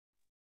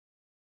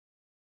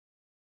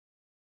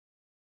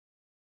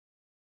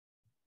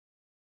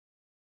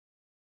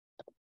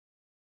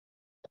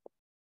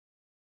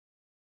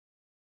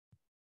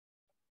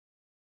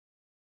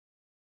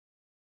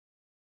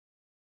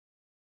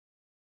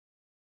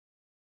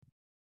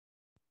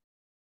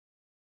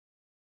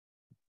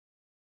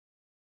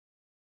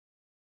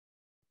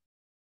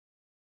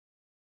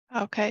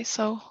Okay,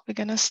 so we're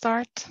gonna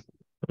start.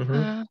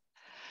 Mm-hmm.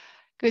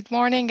 Good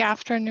morning,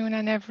 afternoon,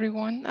 and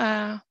everyone,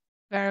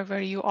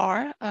 wherever you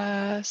are.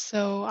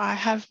 So I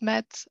have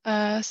met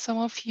some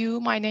of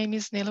you. My name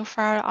is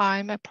Nilufar.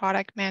 I'm a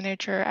product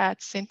manager at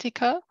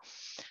Syntica,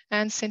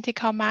 and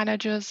Syntica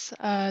manages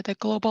the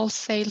global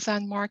sales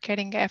and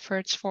marketing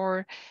efforts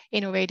for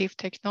innovative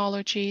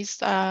technologies,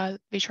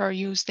 which are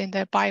used in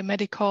the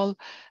biomedical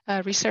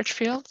research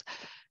field.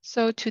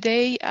 So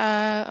today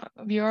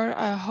we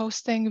are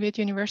hosting with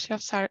University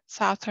of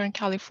Southern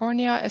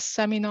California a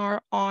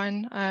seminar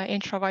on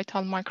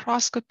intravital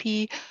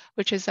microscopy,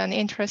 which is an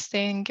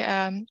interesting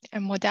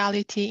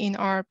modality in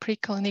our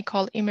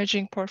preclinical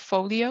imaging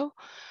portfolio.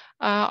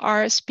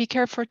 Our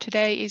speaker for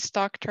today is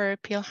Dr.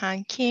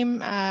 Pilhan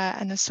Kim,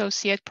 an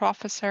associate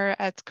professor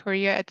at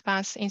Korea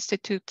Advanced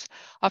Institute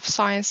of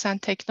Science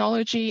and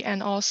Technology,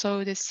 and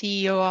also the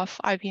CEO of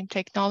IVIM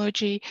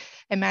Technology,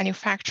 a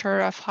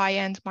manufacturer of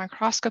high-end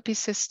microscopy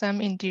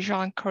system in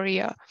Daejeon,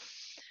 Korea.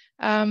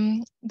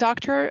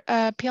 Dr.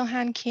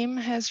 Pilhan Kim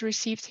has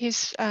received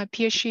his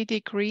PhD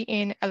degree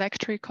in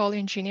electrical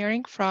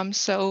engineering from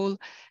Seoul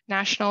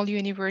National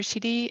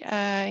University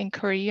in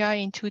Korea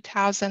in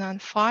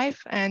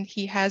 2005, and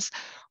he has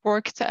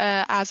worked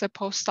as a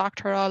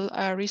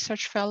postdoctoral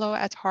research fellow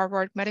at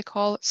Harvard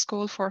Medical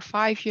School for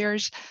 5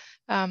 years.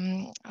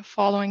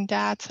 Following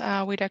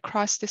that, with a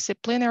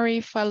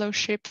cross-disciplinary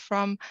fellowship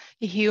from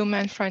the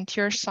Human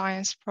Frontier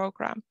Science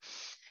Program.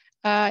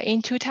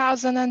 In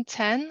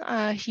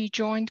 2010, he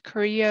joined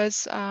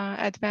Korea's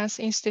Advanced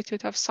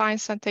Institute of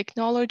Science and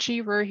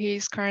Technology, where he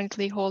is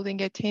currently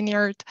holding a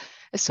tenured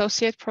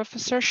associate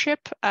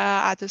professorship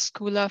at the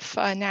School of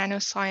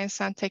Nanoscience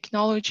and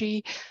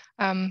Technology.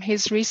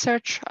 His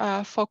research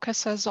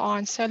focuses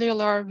on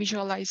cellular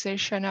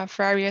visualization of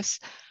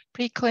various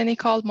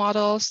preclinical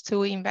models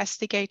to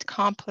investigate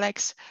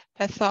complex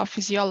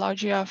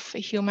pathophysiology of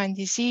human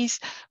disease,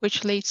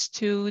 which leads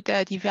to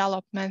the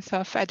development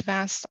of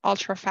advanced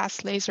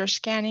ultrafast laser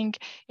scanning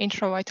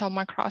intravital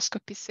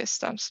microscopy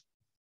systems.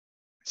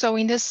 So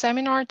in this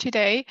seminar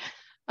today,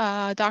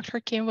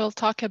 Dr. Kim will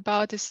talk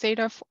about the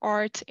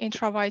state-of-art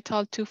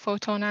intravital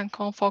two-photon and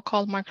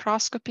confocal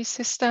microscopy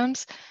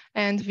systems,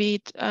 and we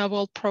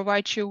will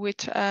provide you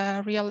with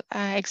real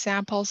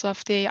examples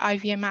of the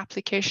IVM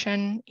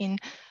application in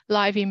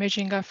live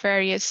imaging of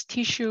various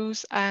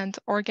tissues and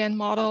organ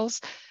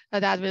models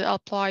that will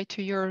apply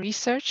to your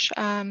research.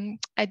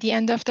 At the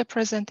end of the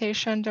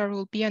presentation, there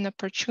will be an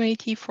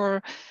opportunity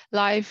for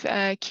live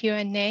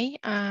Q&A,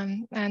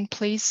 and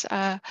please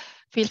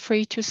feel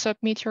free to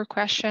submit your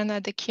question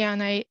at the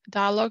Q&A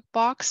dialog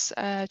box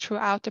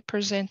throughout the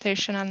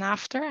presentation and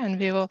after, and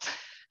we will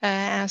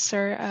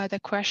answer the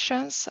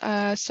questions.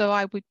 So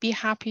I would be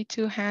happy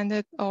to hand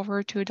it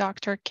over to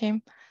Dr.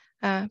 Kim,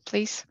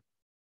 please.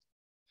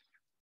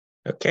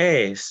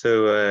 Okay,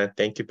 so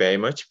thank you very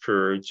much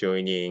for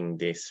joining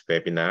this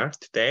webinar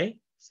today.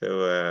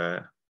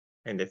 So,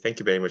 and thank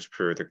you very much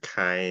for the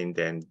kind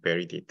and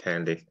very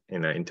detailed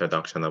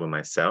introduction of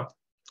myself.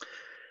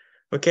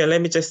 Okay, let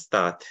me just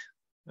start.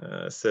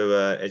 As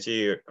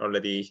you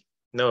already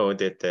know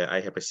that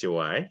I have a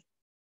CY.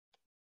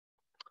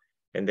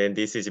 And then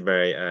this is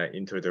my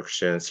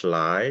introduction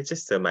slide.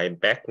 Just my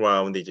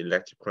background is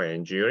electrical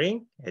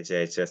engineering, as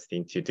I just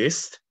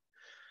introduced.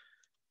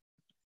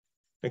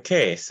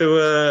 Okay,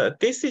 so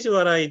this is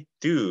what I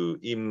do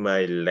in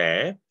my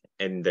lab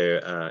and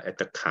at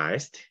the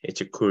KAIST.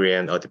 It's a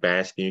Korean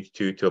Advanced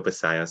Institute of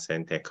Science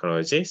and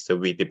Technology. So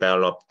I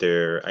developed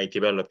the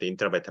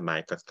intravital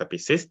microscopy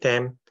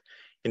system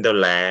in the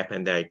lab,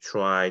 and I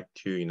try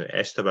to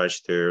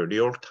establish the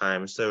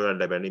real-time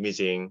cellular-level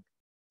imaging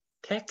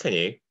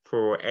technique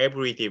for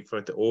every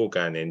different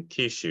organ and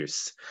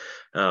tissues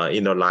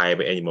in a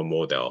live animal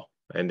model.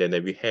 And then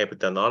we have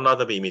done a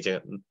lot of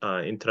imaging,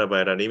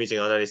 intravital imaging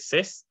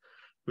analysis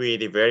with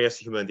the various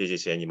human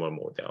disease animal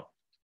model.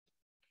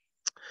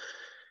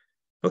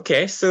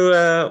 Okay,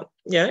 so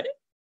yeah,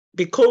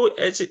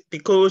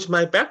 because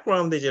my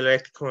background is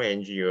electrical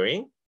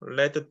engineering,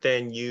 rather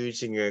than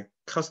using a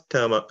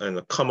custom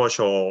and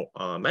commercial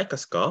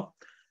microscope,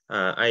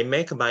 I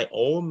make my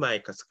own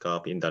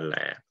microscope in the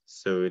lab.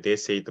 So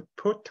this is the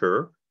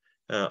photo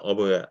of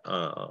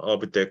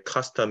the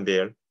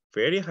custom-built,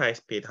 very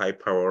high-speed,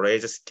 high-power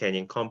laser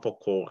scanning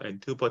confocal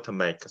and two-photon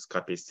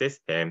microscopy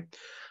system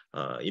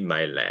in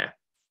my lab.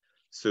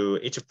 So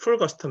it's a full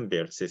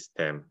custom-built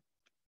system.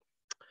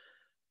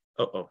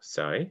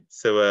 Sorry.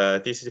 So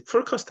this is a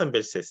full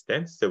custom-built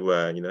system.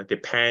 So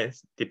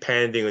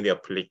depending on the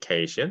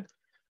application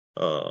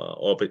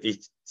of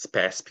each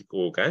specific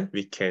organ,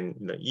 we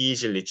can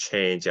easily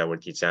change our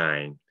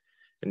design.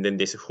 And then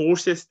this whole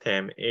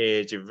system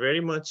is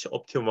very much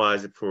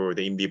optimized for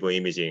the in vivo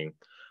imaging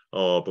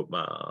of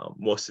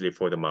mostly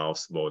for the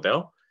mouse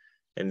model.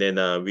 And then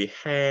we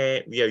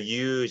are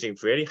using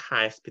very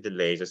high-speed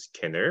laser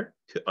scanner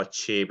to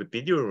achieve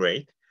video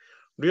rate,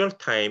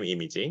 real-time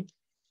imaging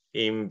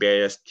in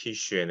various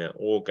tissue and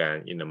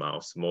organ in the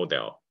mouse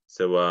model.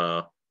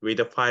 So with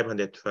the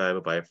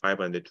 512 by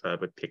 512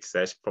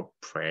 pixels per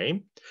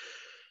frame,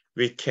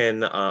 we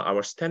can,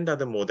 our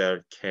standard model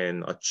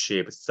can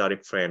achieve 30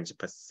 frames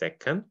per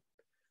second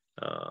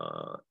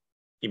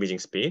imaging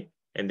speed,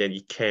 and then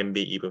it can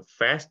be even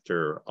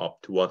faster,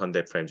 up to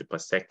 100 frames per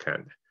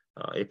second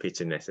if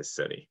it's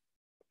necessary.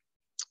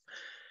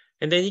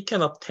 And then it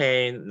can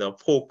obtain the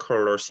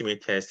four-color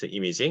simultaneous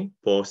imaging,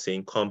 both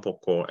in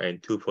confocal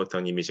and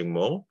two-photon imaging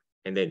mode,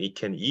 and then it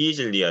can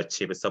easily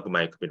achieve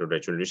sub-micrometer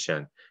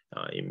resolution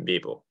in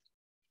vivo.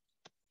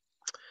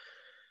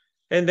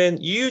 And then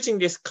using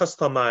this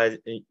custom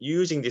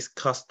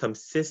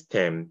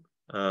system,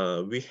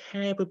 we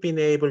have been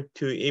able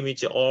to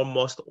image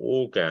almost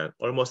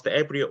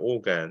every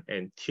organ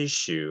and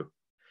tissue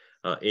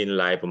in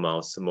live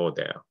mouse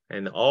model.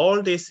 And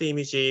all this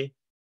imaging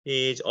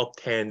is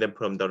obtained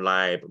from the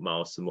live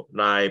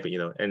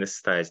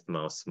anesthetized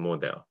mouse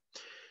model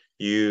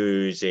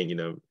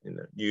using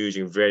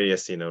using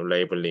various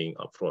labeling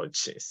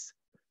approaches.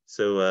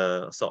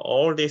 So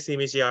all these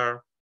images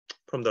are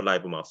from the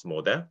live mouse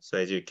model. So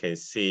as you can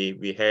see,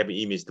 we have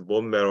imaged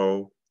bone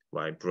marrow,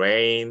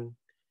 brain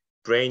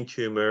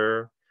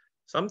tumor,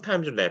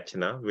 sometimes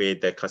retina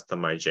with the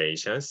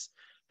customizations,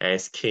 and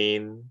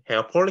skin,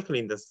 hair follicle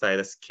inside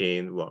the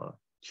skin,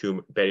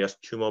 various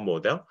tumor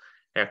model.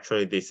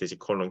 Actually, this is a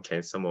colon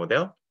cancer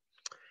model.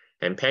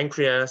 And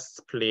pancreas,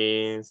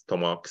 spleen,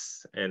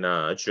 stomachs, and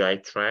GI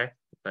tract,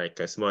 like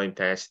a small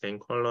intestine,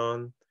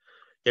 colon.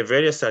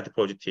 Various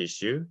adipose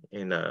tissue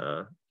in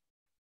the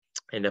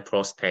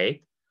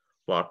prostate,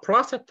 while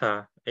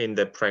placenta in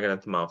the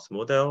pregnant mouse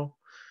model,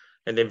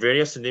 and then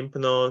various lymph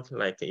nodes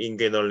like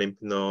inguinal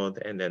lymph node,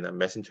 and then a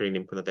mesenteric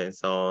lymph node, and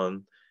so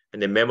on.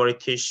 And then memory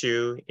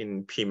tissue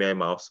in female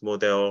mouse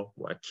model,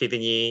 or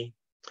kidney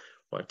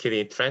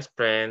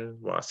transplant,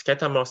 or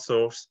skeletal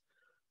muscles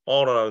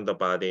all around the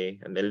body,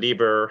 and the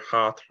liver,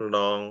 heart,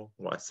 lung,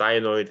 or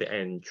cyanoid,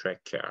 and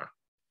trachea.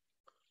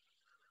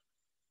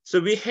 So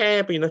we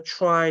have,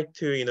 tried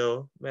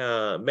to,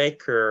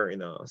 make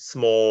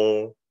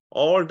small,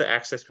 all the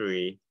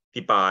accessory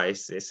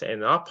devices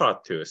and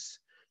apparatus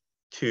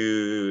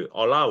to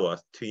allow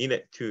us to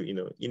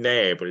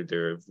enable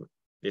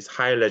this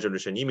high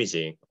resolution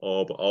imaging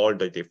of all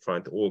the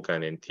different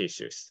organ and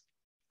tissues.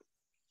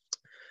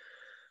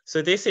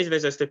 So this is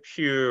just a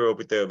few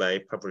of my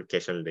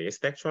publication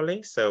list,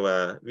 actually.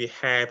 So we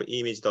have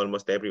imaged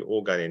almost every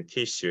organ and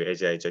tissue,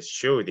 as I just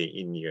showed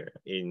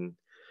in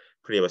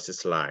previous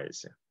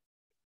slides.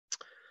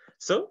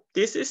 So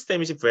this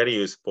system is very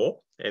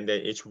useful, and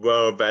then it's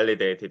well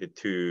validated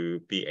to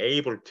be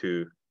able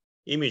to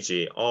image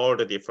all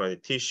the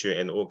different tissue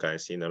and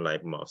organs in a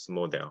live mouse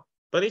model.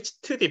 But it's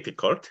too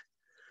difficult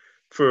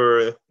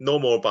for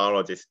normal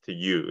biologists to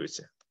use.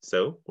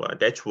 So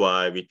that's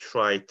why we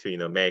try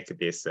to make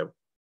this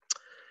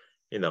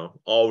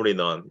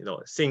all-in-one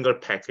single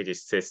package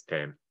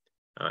system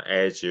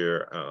as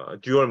your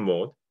dual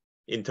mode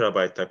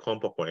intravital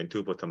confocal and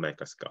two-photon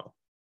microscope.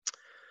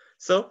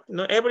 So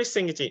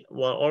everything is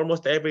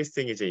almost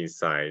everything is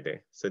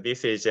inside. So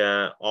this is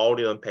an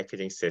all-in-one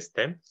packaging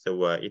system.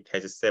 So it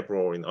has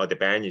several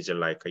advantages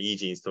like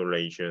easy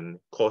installation,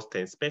 cost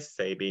and space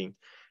saving,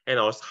 and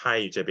also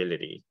high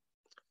usability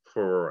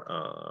for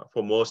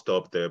most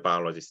of the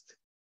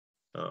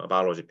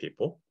biology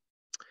people.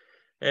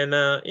 And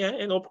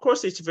and of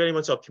course, it's very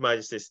much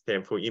optimized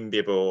system for in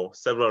vivo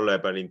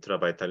cellular-level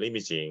intravital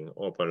imaging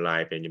of a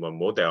live animal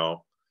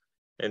model.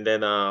 And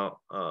then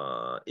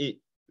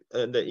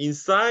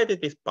inside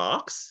this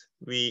box,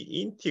 we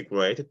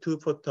integrate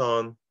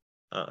two-photon,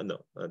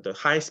 the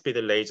high-speed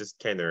laser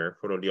scanner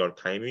for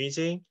real-time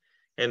imaging,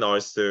 and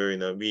also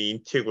we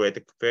integrate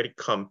a very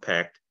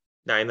compact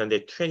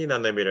 920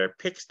 nanometer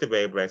fixed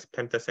wavelength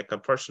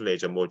femtosecond pulse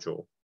laser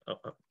module.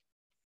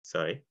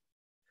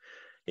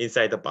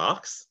 Inside the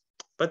box.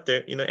 But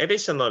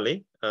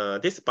additionally,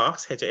 this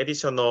box has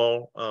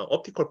additional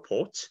optical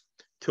ports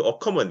to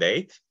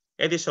accommodate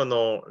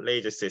additional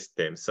laser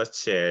systems,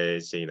 such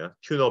as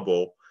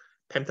tunable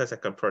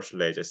femtosecond pulse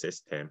laser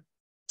system.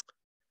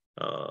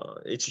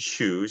 It's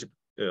huge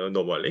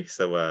normally,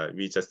 so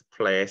we just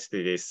placed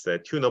this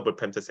tunable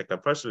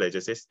femtosecond pulse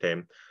laser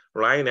system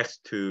right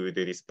next to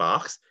this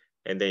box,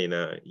 and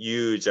then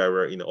use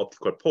our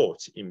optical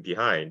ports in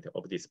behind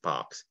of this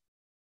box.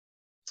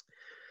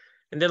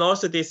 And then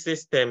also this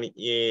system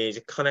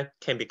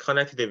can be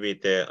connected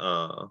with the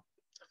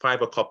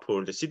fiber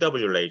coupled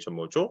CW laser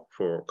module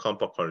for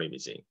confocal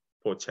imaging,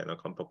 4-channel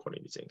confocal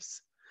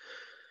imagings.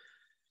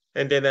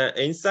 And then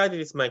inside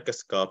this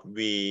microscope,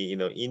 we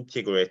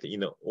integrate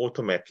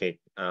automatic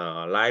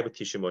live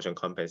tissue motion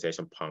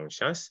compensation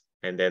functions.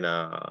 And then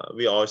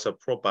we also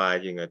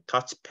providing a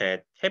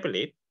touchpad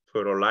tablet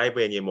for live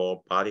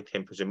animal body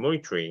temperature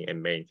monitoring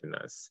and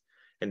maintenance.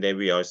 And then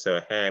we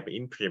also have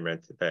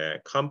implemented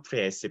the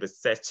comprehensive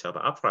set of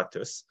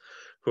apparatus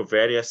for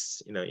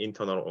various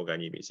internal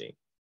organ imaging.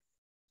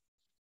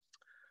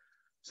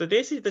 So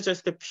this is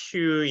just a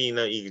few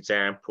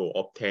example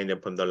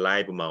obtained from the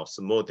live mouse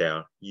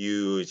model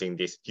using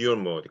this dual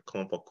mode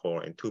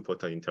confocal and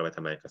two-photon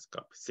intravital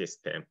microscope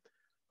system,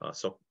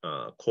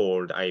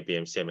 called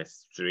IVIM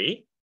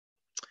CMS3.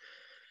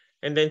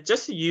 And then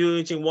just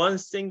using one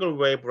single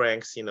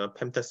wavelength,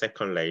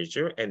 femtosecond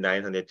laser at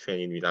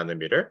 920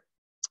 nanometer.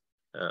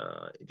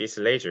 This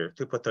laser,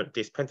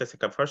 this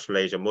femtosecond pulse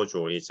laser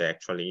module is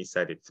actually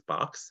inside its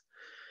box.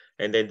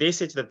 And then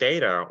this is the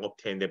data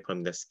obtained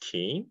from the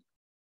skin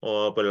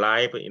of a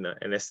live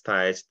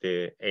anesthetized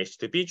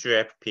H2B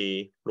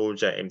GFP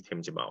Roja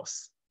MTMG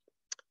mouse.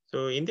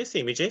 So in these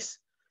images,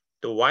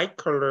 the white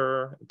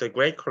color, the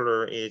gray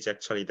color is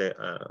actually the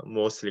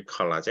mostly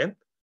collagen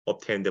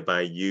obtained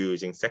by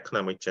using second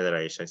harmonic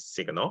generation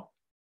signal.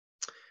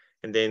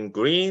 And then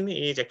green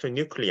is actually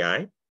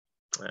nuclei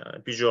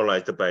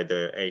visualized by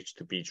the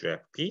H2B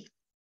GFP.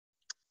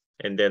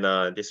 And then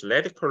this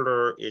red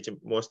color is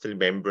mostly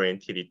membrane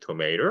TD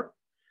tomato,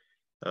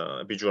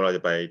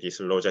 visualized by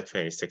this Roja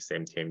 26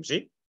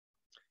 MTMG.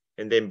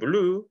 And then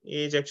blue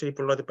is actually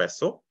blood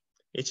vessel.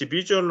 It's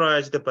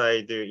visualized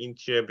by the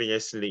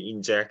intravenously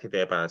injected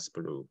advanced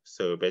blue.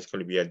 So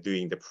basically, we are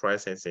doing the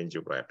presence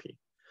angiography.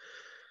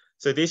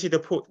 So this is the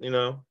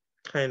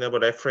kind of a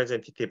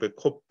representative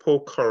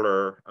four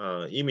color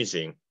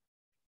imaging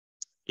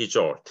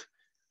result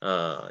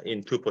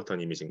in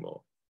two-photon imaging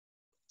mode.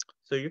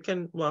 So you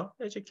can, well,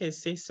 as you can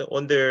see, so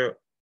on the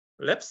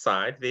left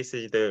side, this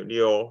is the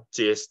real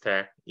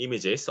geostat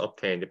images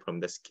obtained from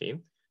the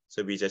skin.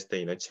 So we just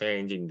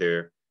changing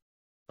the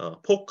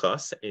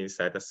focus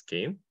inside the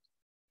skin.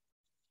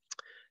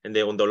 And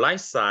then on the right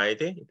side,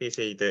 this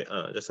is the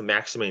just a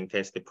maximum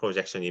intensity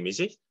projection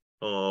image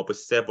of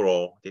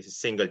several this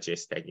single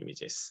geostat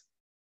images.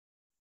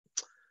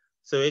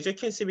 So as you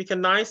can see, we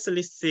can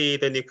nicely see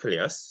the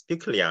nuclei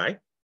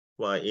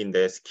in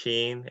the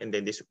skin, and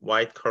then this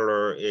white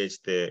color is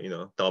the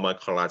dermal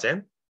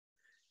collagen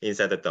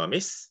inside the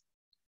dermis,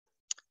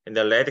 and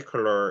the red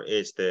color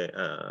is the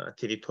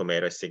TD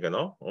tomato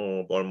signal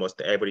of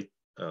almost every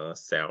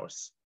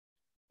cells.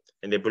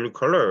 And the blue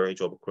color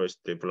is of course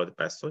the blood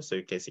vessel. So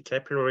you can see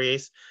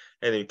capillaries,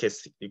 and you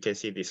can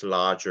see this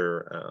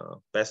larger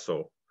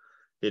vessel,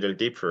 little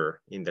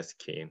deeper in the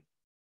skin.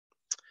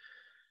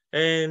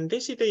 And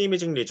this is the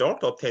imaging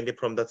result obtained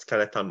from the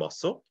skeletal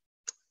muscle.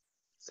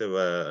 So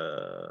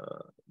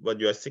what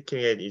you are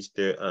seeking at is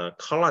the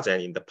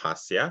collagen in the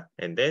fascia,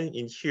 and then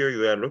in here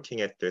you are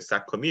looking at the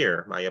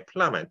sarcomere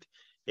myofilament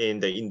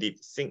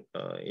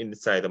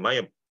inside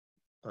the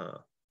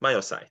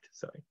myocyte.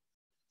 Sorry.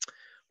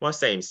 Well,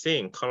 same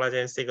thing.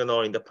 Collagen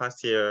signal in the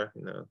fascia.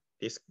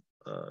 This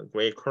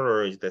gray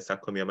color is the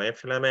sarcomere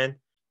myofilament.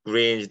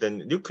 Green is the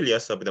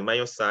nucleus of the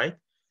myocyte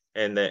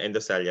and the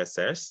endocellular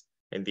cells,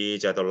 and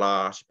these are the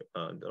large.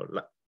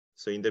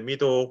 So in the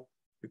middle,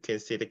 you can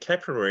see the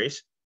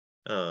capillaries.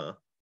 With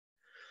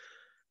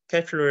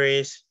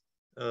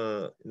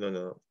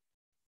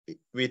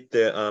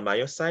the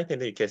myocyte, and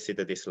then you can see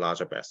that this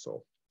larger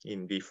vessel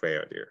in the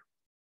area there.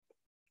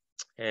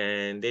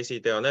 And this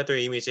is another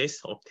images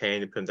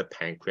obtained from the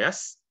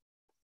pancreas.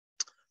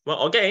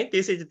 Well, again,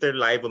 this is the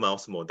live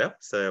mouse model.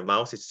 So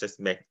mouse is just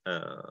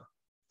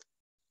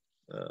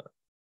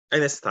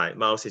anesthetized.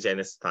 Mouse is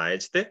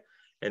anesthetized,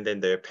 and then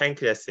the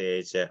pancreas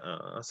is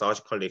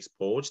surgically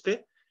exposed.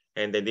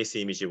 And then this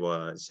image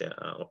was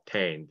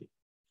obtained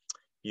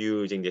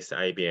using this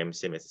IVIM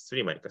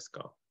CMS3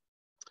 microscope.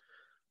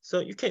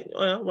 So you can,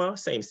 well,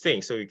 same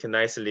thing. So you can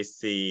nicely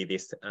see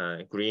this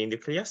green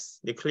nuclei,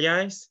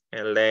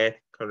 and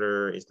red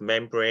color is the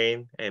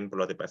membrane and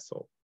blood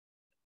vessel.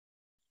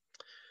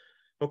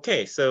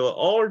 Okay, so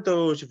all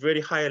those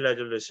very high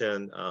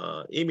resolution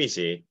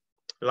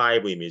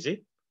live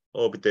image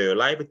of the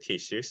live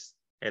tissues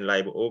and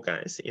live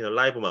organs in a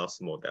live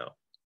mouse model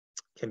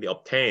can be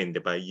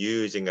obtained by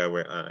using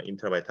our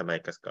Intravital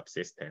microscope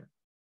system.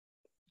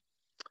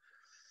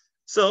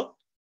 So,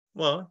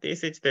 well,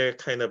 this is the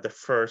kind of the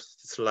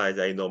first slide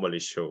I normally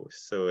show.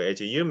 So as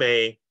you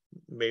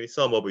maybe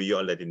some of you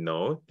already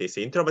know, this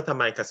Intravital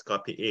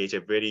microscopy is a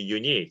very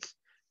unique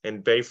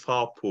and very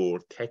powerful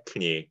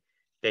technique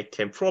that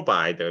can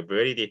provide a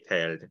very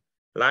detailed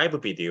live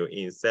video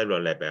in cellular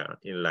level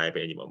in live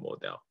animal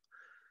model.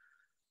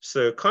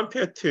 So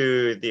compared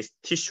to this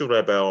tissue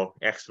level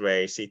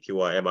X-ray, CT,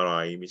 or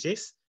MRI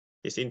images,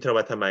 this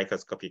Intravital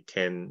microscopy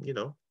can,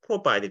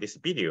 provide this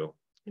video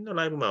in the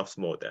live mouse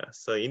model.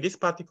 So in this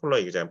particular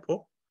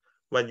example,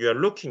 what you are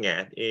looking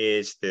at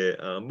is the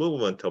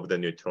movement of the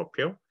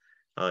neutrophil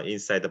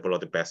inside the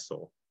blood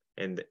vessel,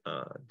 and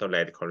the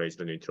red color is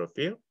the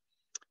neutrophil,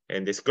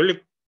 and this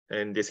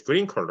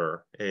green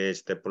color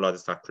is the blood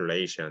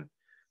circulation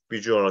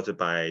visualized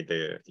by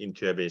the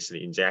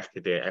intravenously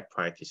injected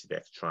FITC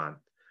dextran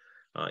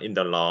in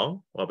the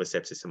lung of a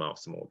sepsis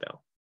mouse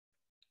model.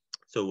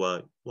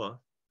 So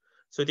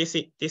so this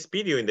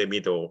video in the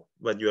middle,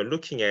 what you are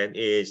looking at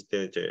is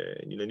the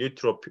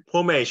neutrophil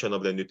formation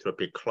of the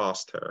neutrophil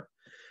cluster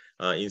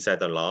inside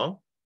the lung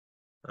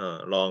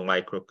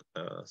micro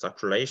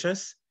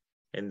circulations,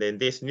 and then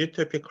this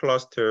neutrophil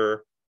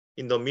cluster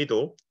in the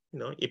middle,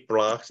 it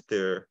blocks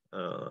the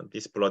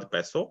this blood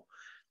vessel,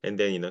 and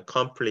then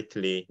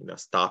completely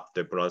stop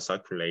the blood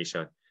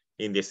circulation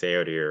in this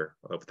area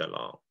of the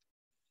lung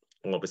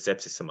of a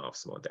sepsis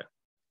mouse model.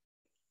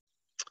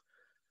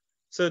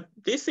 So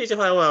this is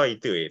how I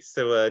do it.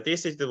 So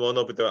this is one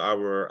of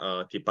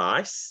our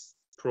device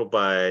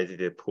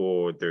provided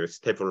for the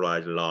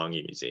stabilized lung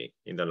imaging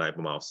in the live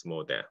mouse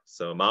model.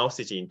 So mouse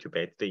is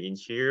intubated in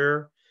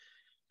here,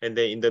 and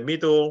then in the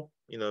middle,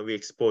 we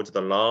expose the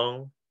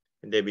lung,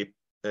 and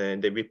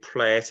then we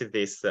place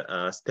this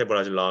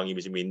stabilized lung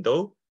imaging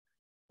window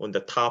on the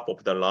top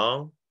of the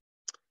lung,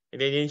 and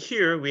then in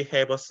here we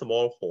have a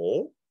small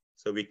hole,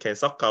 so we can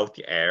suck out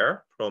the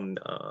air from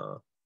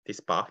this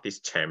box, this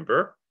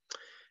chamber.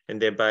 And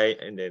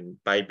then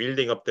by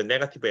building up the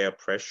negative air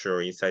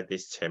pressure inside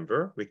this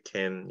chamber, we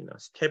can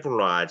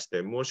stabilize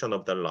the motion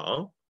of the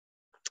lung.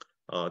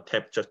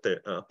 Just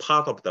the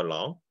part of the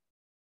lung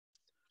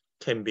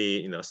can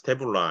be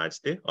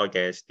stabilized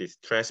against this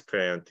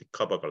transparent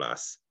cover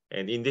glass.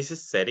 And in this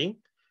setting,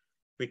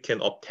 we can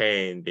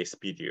obtain this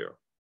video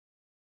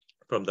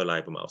from the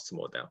live mouse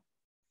model.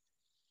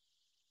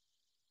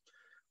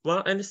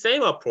 Well, and the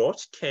same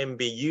approach can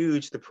be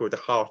used for the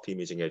heart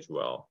imaging as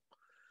well.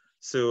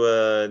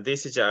 So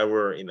this is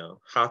our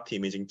heart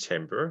imaging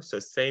chamber. So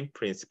same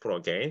principle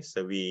again.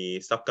 So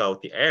we suck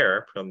out the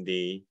air from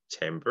the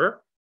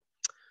chamber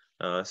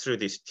through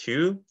this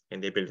tube,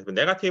 and they build up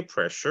negative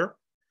pressure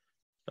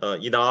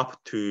enough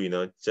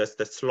to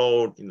just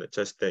slow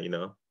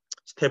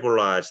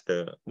stabilize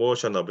the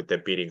motion of the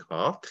beating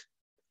heart,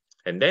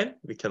 and then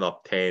we can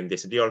obtain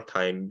this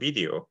real-time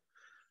video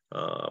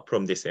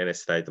from this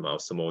anesthetized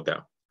mouse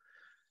model.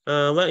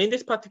 Well, in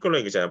this particular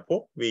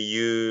example, we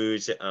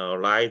use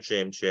live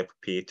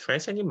GM-GFP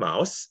transgenic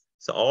mouse.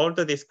 So all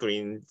this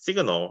green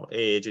signal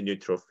is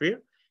neutrophil,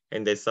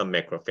 and then some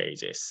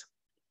macrophages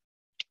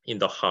in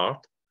the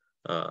heart.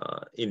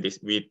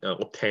 We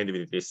obtained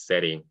with this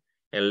setting,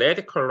 and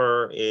red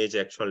color is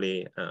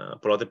actually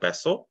blood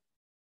vessel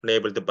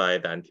labeled by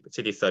the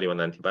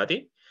CD31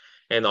 antibody,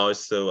 and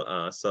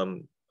also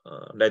some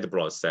red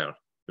blood cell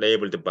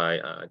labeled by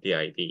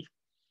DID.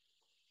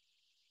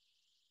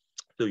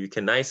 So you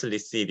can nicely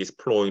see this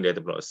flowing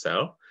red blood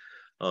cell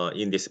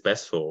in this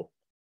vessel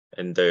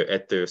and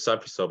at the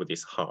surface of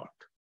this heart.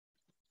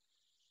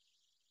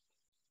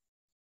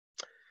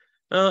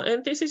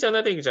 And this is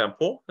another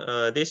example.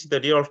 This is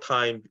the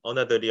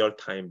another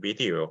real-time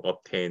video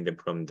obtained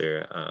from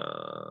the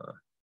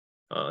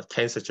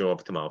cancer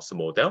genome mouse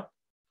model.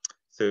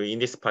 So in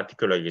this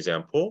particular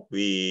example,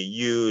 we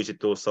use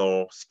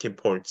dorsal skin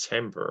pole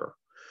chamber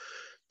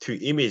to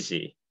image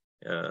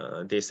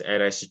this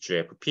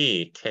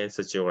LIC-GFP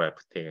cancer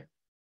graft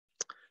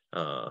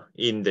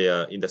in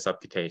the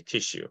subcutaneous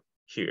tissue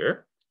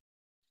here.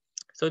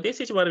 So this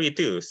is what we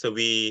do. So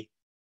we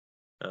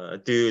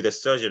do the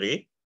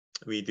surgery.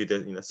 We do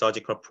the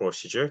surgical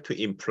procedure to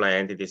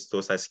implant this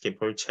dorsal skin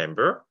pole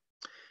chamber,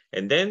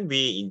 and then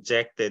we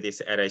inject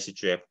this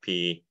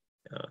LIC-GFP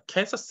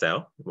cancer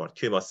cell or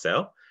tumor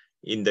cell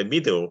in the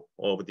middle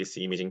of this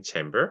imaging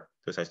chamber,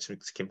 dorsal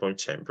skin pole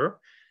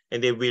chamber.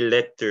 And then we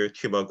let the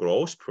tumor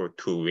grow for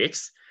 2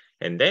 weeks.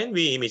 And then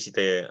we image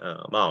the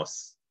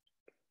mouse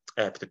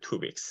after 2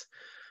 weeks.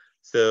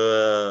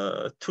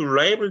 So to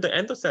label the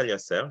endocellular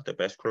cell, the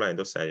vascular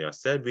endocellular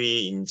cell,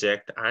 we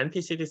inject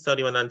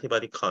anti-CD31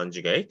 antibody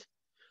conjugate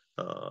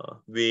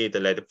with the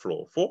lead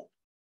fluorophore.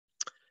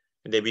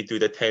 And then we do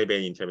the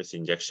tailbone intravenous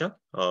injection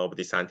of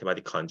this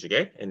antibody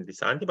conjugate. And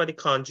this antibody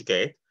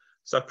conjugate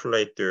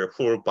circulate the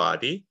whole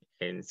body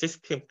and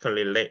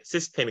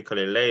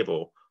systemically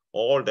label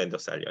all the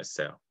endocellular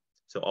cell.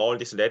 So all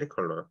this red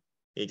color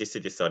is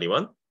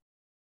CD31,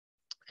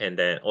 and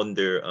then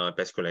under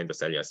vascular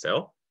endocellular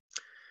cell.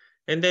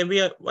 And then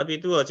what we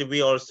do is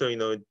we also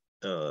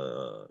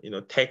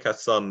take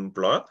some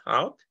blood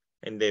out,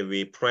 and then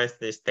we press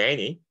the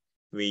staining.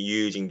 We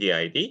using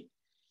DID,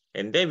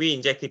 and then we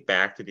inject it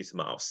back to this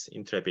mouse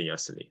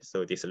intravenously.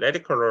 So this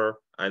red color,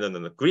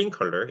 the green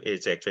color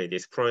is actually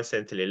this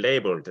fluorescently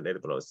labeled red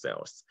blood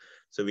cells.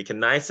 So we can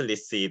nicely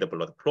see the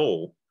blood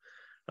flow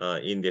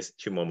in this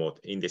tumor model,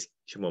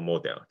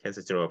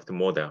 cancer genome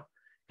model.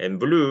 And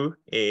blue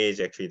is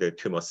actually the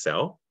tumor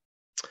cell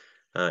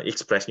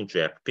expressing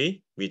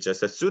GFP with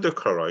just a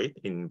pseudocolloid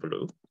in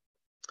blue.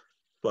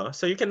 Well,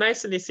 so you can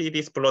nicely see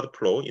this blood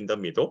flow in the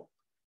middle.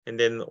 And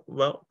then,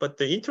 well, but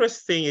the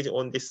interesting is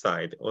on this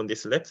side, on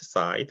this left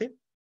side,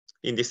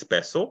 in this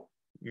vessel,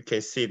 you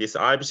can see this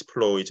IVIS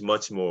flow is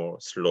much more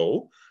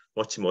slow,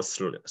 much more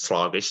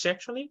sluggish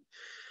actually.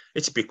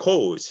 It's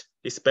because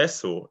this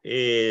vessel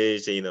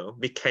is,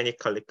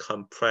 mechanically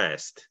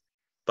compressed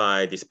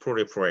by these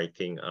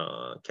proliferating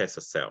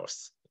cancer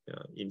cells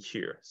in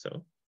here.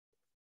 So,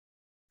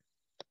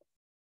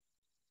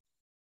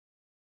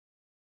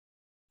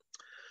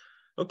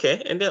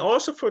 okay, and then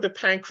also for the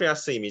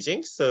pancreas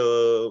imaging.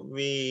 So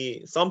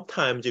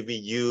sometimes we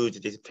use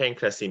this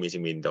pancreas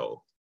imaging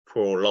window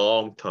for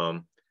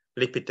long-term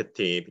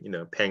repetitive,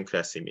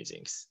 pancreas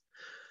imagings.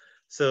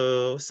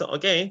 So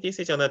again, this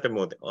is another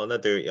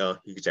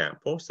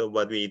example. So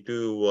what we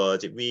do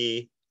was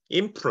we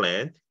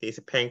implant this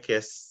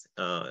pancreas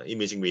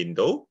imaging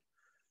window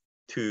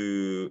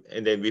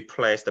and then we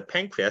place the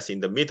pancreas in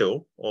the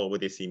middle of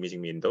this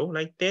imaging window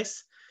like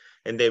this.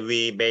 And then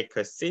we make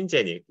a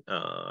syngeneic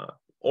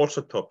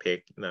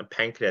orthotopic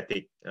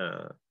pancreatic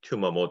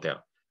tumor model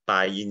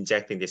by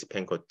injecting this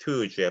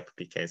PANCO2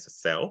 GFP cancer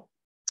cell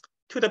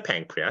to the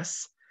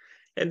pancreas.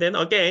 And then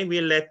again, we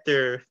let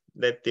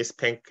this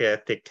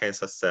pancreatic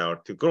cancer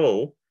cell to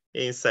grow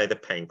inside the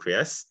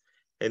pancreas.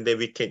 And then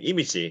we can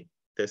image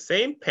the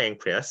same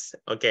pancreas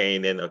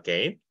again and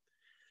again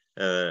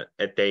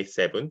at day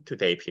 7 to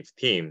day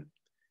 15.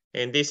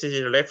 And this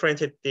is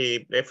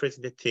representative,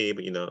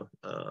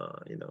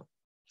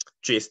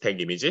 G-stack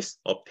images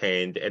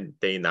obtained at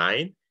day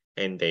 9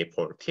 and day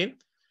 14.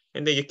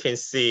 And then you can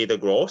see the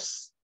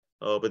growth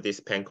of this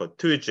PANCO2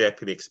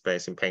 GFP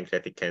expressing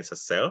pancreatic cancer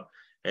cell,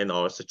 and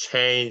also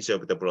change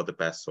of the blood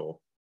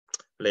vessel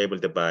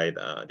labeled by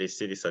this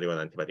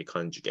CD31 antibody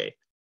conjugate.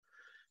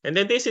 And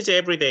then this is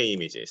everyday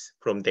images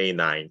from day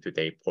 9 to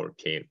day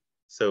 14.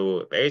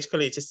 So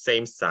basically it's the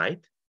same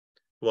site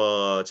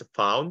was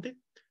found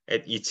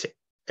at each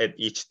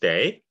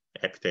day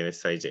after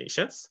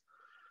anesthetizations.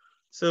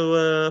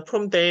 So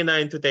from day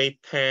 9 to day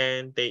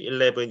 10, day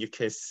 11, you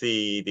can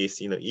see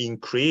this,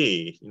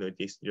 increase,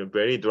 this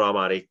very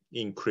dramatic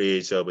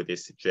increase of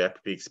this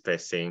GFP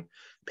expressing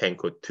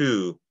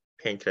PANCO2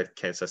 pancreatic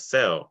cancer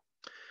cell.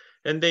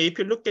 And then if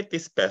you look at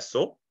this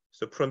vessel,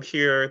 so from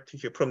here to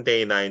here, from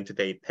day 9 to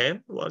day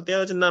 10, well,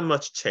 there's not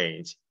much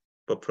change.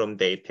 But from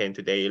day 10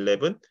 to day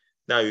 11,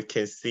 now you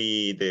can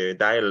see the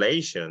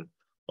dilation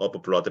of a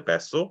blood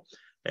vessel,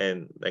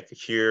 and like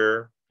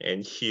here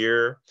and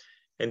here.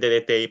 And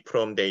then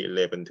from day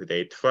 11 to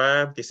day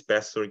 12, this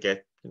vessel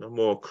get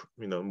more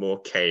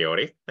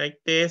chaotic like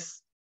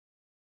this.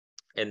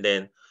 And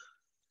then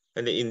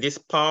in this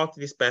part,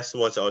 this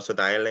vessel was also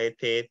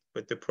dilated.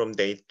 But from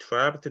day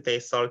 12 to day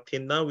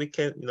 13, now we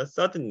can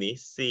suddenly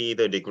see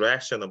the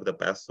regression of the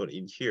vessel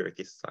in here,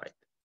 this side,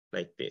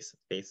 like this,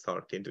 day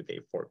 13 to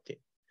day 14.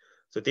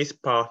 So this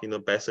part,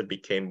 vessel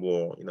became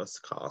more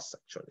scarce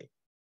actually.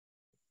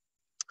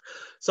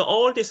 So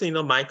all this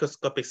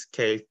microscopic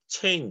scale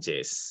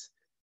changes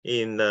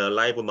in the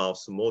live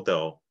mouse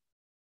model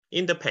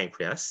in the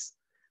pancreas,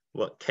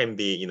 what can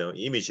be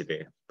imaged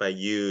by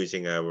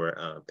using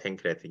our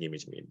pancreatic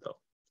imaging window.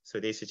 So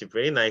this is a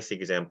very nice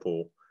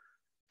example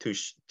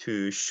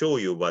to show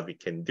you what we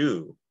can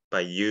do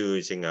by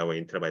using our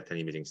intravital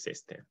imaging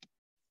system.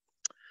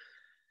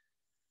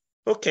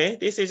 Okay,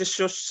 this is a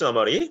short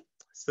summary.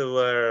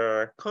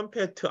 So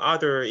compared to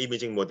other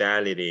imaging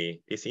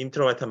modality, this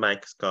intravital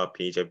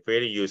microscopy is a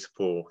very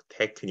useful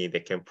technique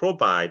that can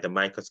provide the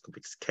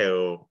microscopic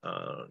scale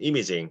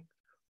imaging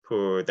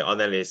for the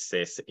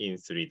analysis in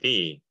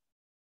 3D.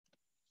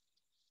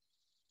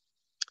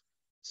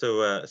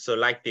 So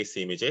like these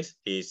images,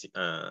 this is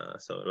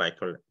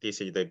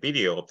the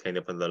video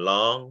obtained from the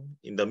lung.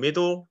 In the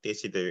middle,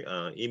 this is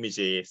the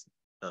images,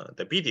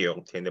 the video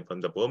obtained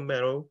from the bone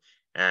marrow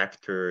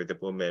after the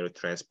bone marrow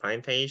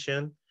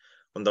transplantation.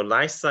 On the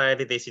right side,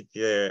 this is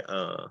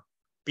the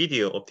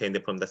video obtained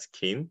from the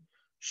skin,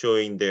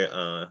 showing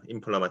the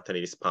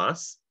inflammatory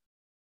response.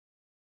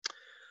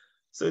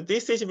 So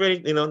this is a very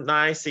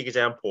nice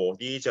example.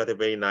 These are the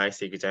very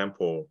nice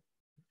example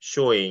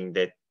showing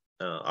that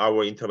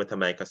our intravital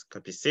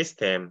microscopy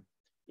system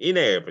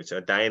enables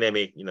a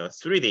dynamic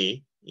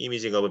 3D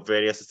imaging of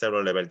various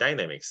cellular level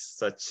dynamics,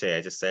 such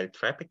as cell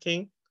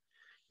trafficking,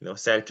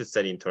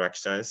 cell-to-cell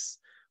interactions,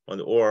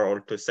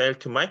 or to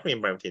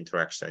cell-to-microenvironment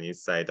interaction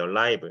inside a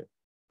live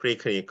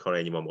preclinical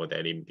animal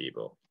model in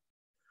vivo.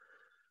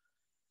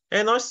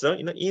 And also,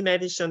 in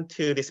addition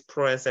to this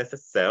fluorescent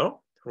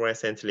cell,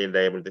 fluorescently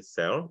labeled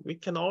cell, we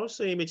can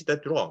also image the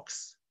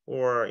drugs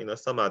or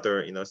some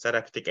other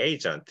therapeutic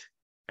agent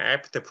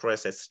after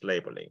fluorescence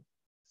labeling.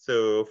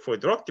 So for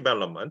drug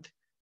development,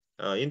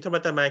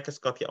 intravital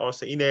microscopy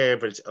also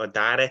enables a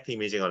direct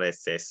imaging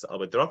analysis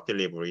of a drug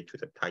delivery to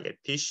the target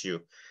tissue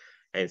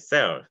and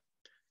cell.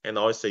 And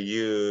also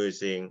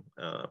using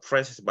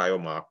fluorescence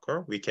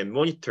biomarker, we can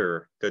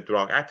monitor the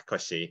drug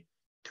efficacy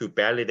to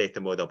validate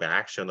the mode of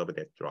action of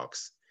the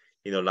drugs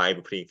in live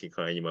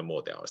preclinical animal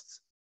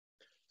models.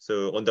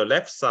 So on the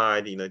left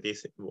side,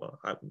 this,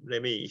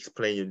 let me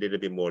explain a little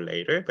bit more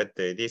later, but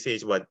this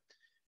is what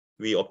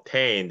we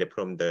obtained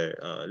from the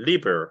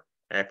liver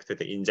after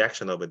the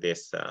injection of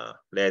this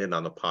lead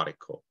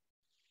nanoparticle.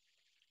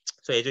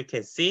 So as you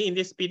can see in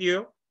this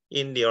video,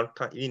 in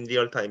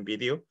real-time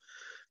video,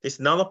 this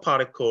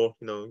nanoparticle,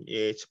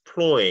 is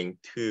flowing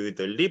to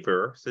the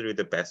liver through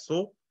the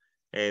vessel,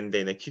 and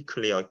then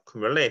quickly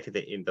accumulated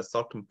in the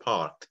certain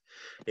part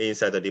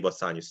inside the liver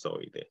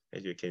sinusoid,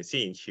 as you can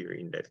see in here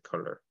in that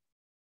color.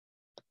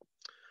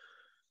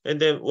 And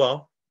then,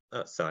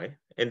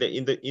 and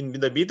then in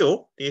the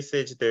middle, this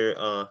is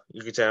the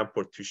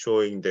example to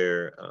showing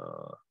the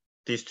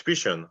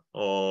distribution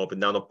of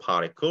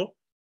nanoparticle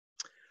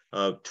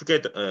to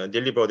get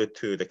delivered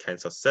to the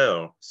cancer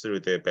cell through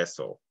the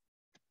vessel.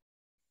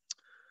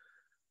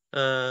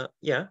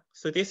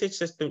 So this is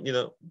just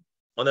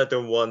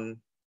another one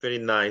very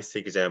nice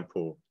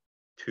example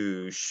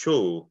to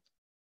show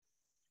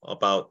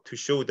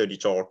the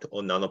result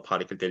on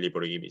nanoparticle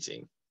delivery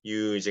imaging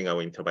using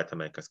our intravital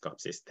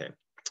microscope system.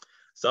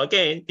 So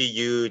again, we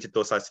use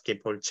dosal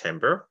skipper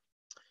chamber,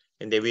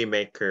 and then we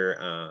make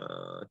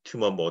a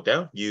tumor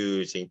model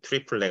using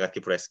triple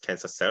negative breast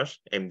cancer cells,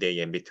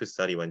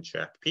 MDAMB231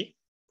 GFP.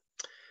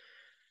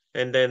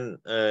 And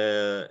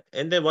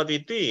then what we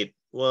did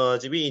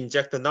was we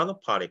inject the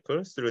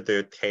nanoparticles through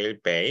the tail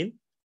vein,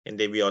 and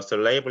then we also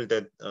labeled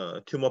the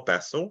tumor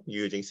vessel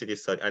using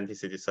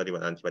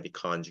anti-CD31 antibody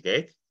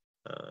conjugate,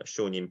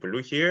 shown in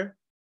blue here.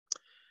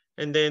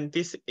 And then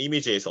this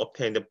image is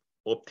obtained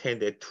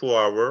at 2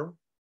 hour,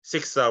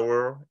 6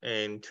 hour,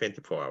 and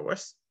 24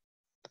 hours.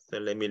 So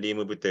let me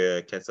remove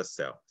the cancer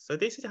cell. So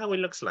this is how it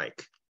looks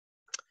like.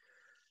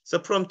 So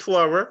from 2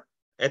 hour,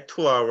 at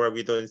 2 hour,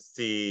 we don't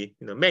see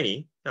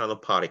many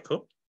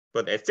nanoparticle,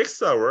 but at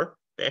 6 hour,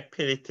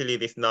 definitely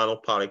this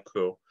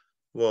nanoparticle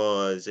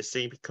was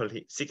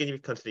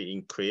significantly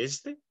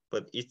increased,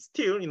 but it's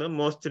still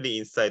mostly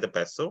inside the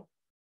vessel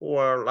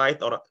or right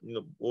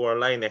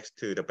next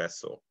to the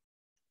vessel,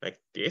 like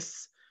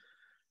this.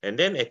 And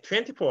then at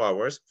 24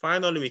 hours,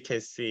 finally we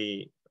can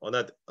see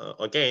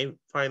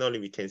finally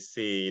we can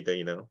see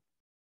the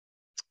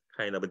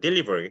kind of a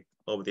delivery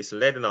of this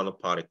lead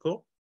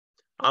nanoparticle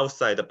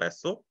outside the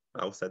vessel,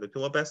 outside the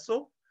tumor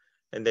vessel,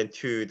 and then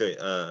to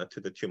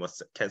the tumor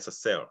cancer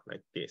cell,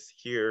 like this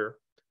here,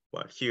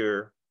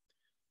 here,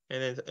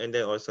 and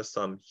then also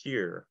some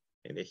here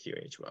and then here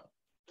as well.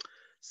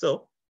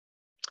 So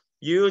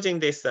using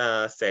this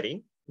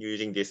setting,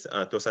 using this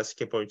dosal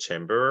skipper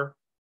chamber,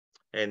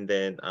 and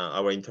then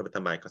our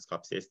Intravital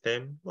microscope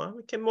system, well,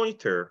 we can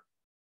monitor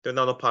the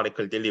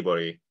nanoparticle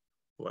delivery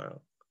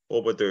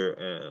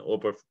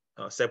over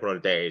several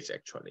days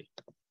actually.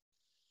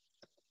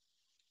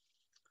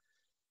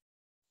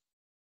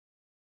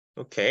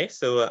 Okay,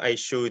 so I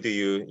showed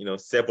you,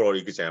 several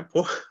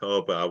examples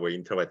of our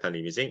intravital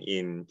imaging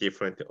in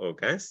different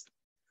organs.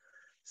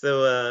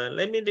 So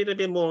let me a little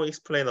bit more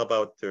explain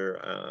about the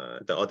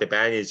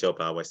advantage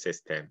of our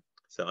system.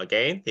 So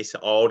again, it's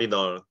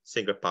ordinary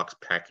single box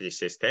package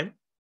system.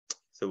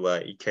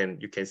 So you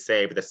can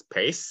save the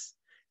space,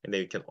 and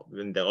then you can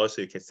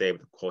save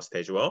the cost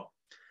as well.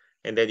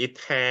 And then it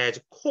has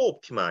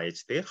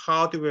co-optimized the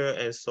hardware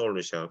and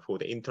solution for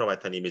the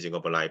intravital imaging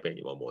of a live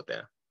animal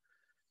model.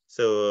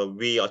 So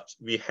we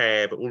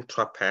have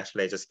ultra fast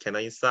laser scanner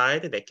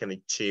inside that can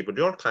achieve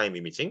real-time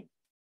imaging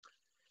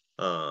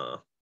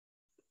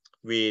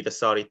with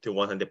 30 to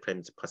 100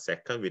 frames per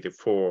second with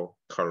 4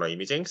 color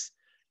imagings.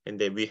 And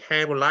then we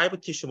have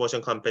live tissue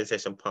motion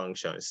compensation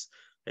functions.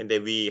 And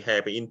then we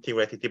have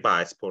integrated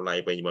device for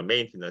live animal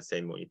maintenance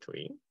and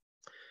monitoring.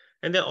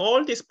 And then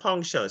all these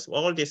functions,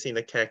 all these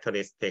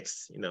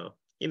characteristics,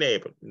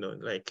 enable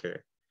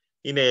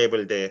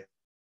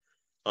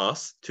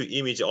us to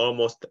image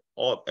almost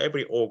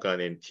every organ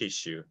and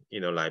tissue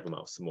in a live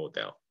mouse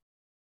model.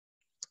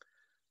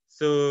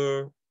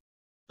 So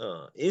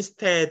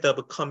instead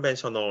of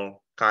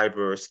conventional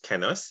Geiger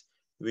scanners,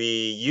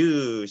 we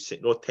use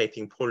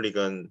rotating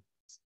polygon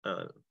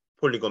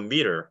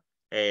meter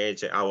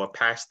as our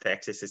fast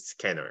axis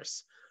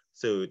scanners.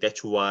 So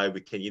that's why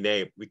we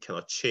can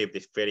achieve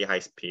this very high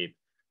speed,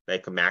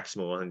 like a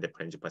maximum 100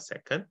 frames per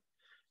second.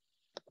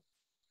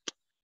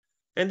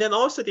 And then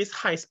also this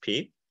high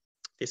speed,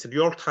 this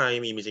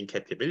real-time imaging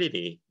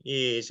capability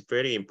is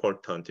very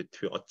important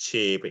to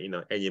achieve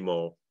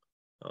animal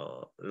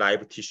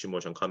live tissue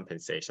motion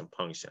compensation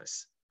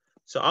functions.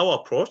 So our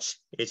approach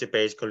is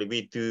basically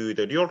we do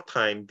the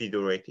real-time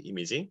video rate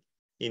imaging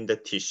in the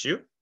tissue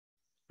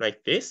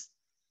like this.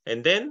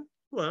 And then,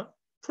 well,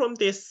 from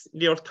this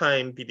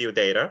real-time video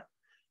data,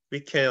 we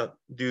can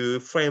do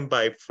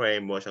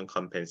frame-by-frame motion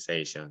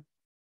compensation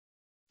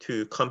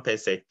to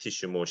compensate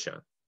tissue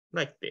motion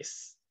like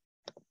this.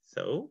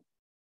 So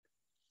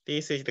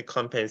this is the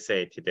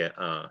compensated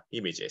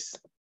images.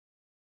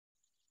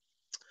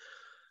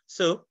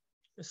 So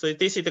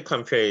this is the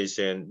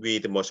comparison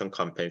with motion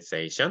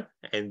compensation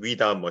and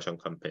without motion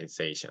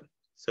compensation.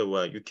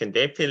 So you can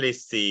definitely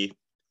see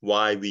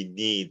why we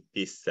need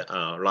this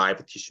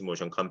live tissue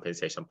motion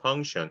compensation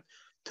function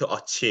to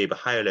achieve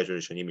higher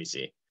resolution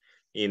imaging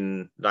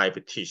in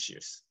live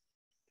tissues.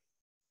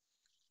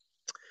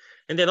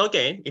 And then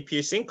again, if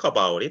you think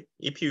about it,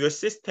 if your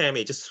system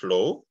is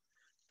slow,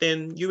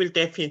 then you will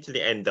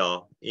definitely end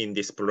up in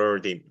this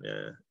blurred, you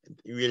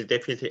will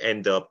definitely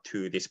end up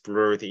to these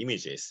blurred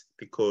images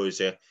because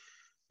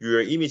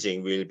your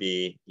imaging will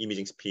be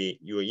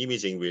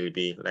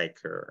like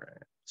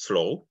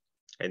slow,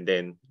 and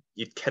then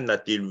it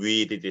cannot deal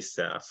with this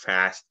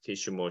fast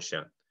tissue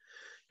motion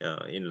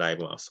in live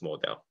mouse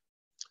model.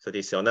 So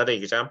this is another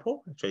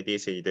example. Actually,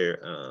 this is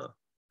the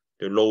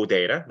low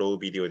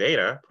video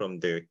data from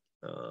the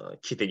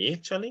kidney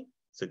actually.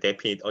 So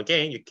definitely,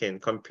 again, you can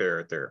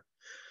compare the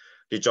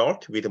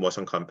result with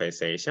motion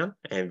compensation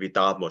and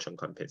without motion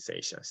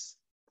compensations.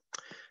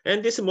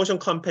 And this motion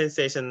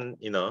compensation,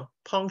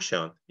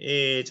 function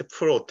is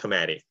full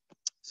automatic.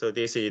 So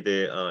this is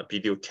the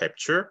video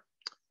capture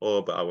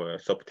of our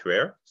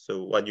software.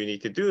 So what you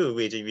need to do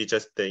is we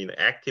just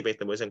activate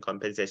the motion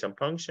compensation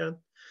function,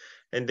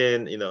 and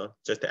then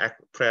just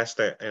press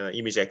the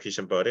image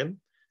acquisition button.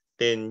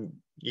 then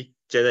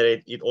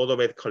it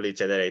automatically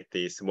generates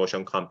these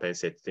motion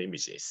compensated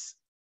images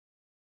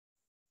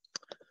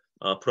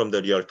from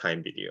the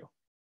real-time video.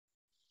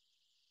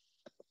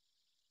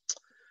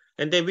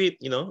 And then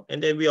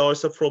we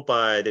also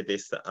provide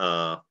this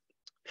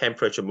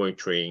temperature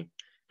monitoring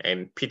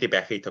and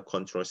feedback heater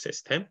control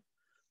system.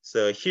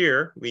 So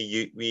here we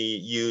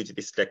use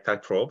this rectal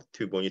probe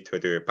to monitor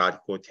the body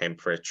core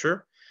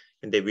temperature,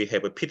 and then we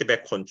have a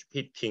feedback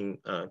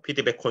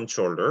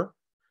controller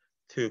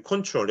to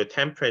control the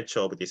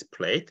temperature of this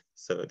plate.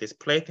 So this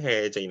plate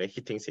has a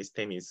heating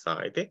system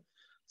inside.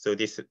 So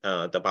this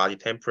the body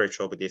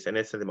temperature of this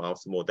anesthetic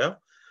mouse model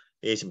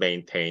is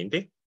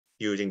maintained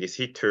using this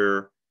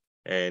heater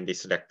and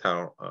this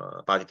rectal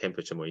body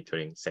temperature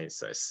monitoring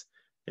sensors.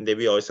 And then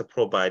we also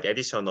provide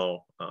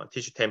additional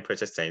tissue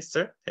temperature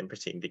sensor,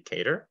 temperature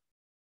indicator,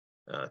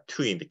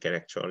 two indicator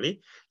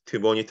actually, to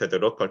monitor the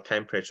local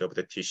temperature of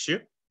the tissue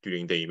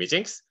during the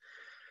imagings.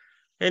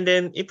 And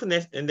then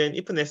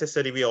if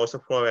necessary, we also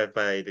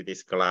provide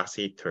these glass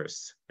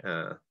heaters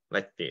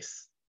like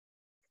this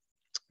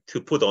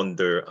to put on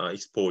the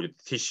exposed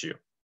tissue.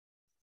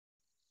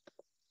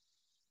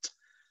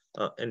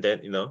 And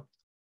then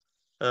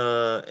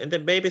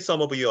maybe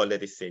some of you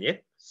already seen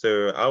it.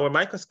 So our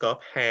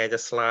microscope has a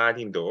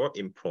sliding door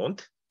in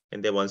front,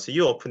 and then once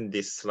you open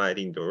this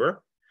sliding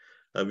door,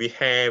 we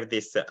have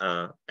this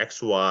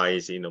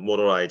XY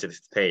motorized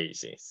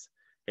stages,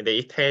 and then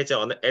it has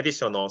an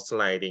additional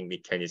sliding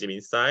mechanism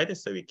inside,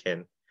 so we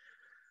can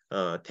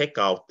take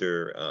out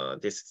the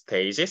these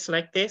stages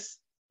like this,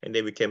 and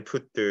then we can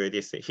put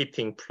this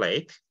heating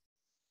plate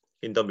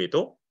in the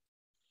middle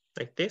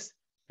like this,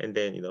 and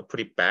then put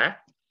it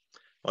back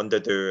under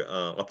the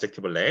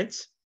objective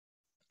lens,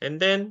 and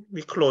then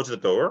we close the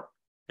door,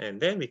 and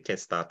then we can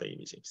start the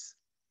images.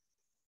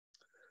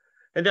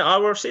 And then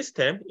our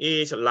system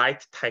is a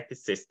light tight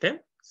system,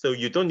 so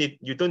you don't need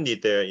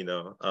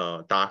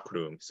the dark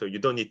room, so you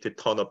don't need to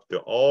turn up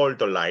all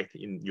the light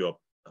in your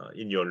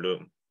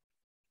room.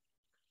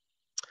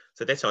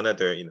 So that's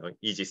another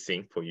easy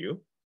thing for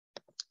you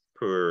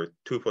for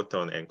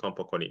two-photon and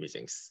confocal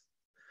imagings.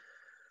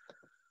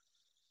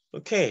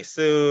 Okay,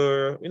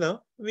 so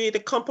with the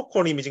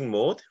confocal imaging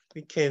mode,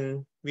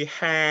 we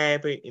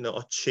have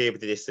achieved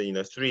this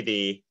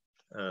 3D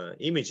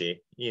imaging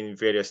in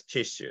various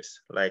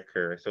tissues. Like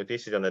so,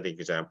 this is another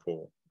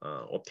example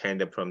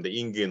obtained from the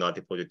inguinal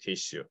adipose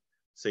tissue.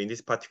 So in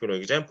this particular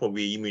example,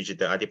 we imaged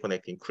the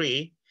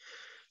adiponectin-3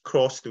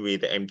 crossed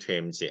with the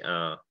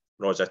M2MG,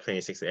 Roger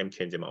 26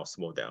 M2MG mouse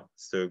model.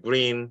 So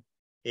green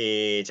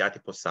is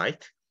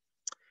adipocyte,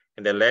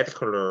 and the red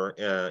color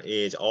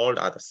is all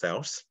other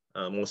cells.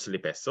 Mostly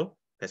vascular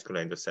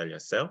endothelial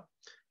cell,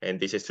 and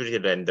this is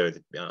 3D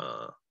rendered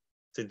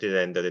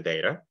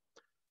data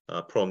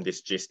from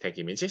these GSTAC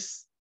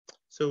images.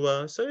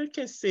 So you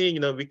can see,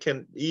 we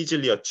can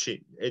easily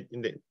achieve,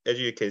 as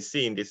you can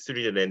see in this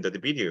 3D rendered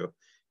video,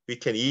 we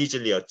can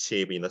easily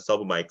achieve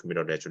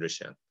sub-micrometer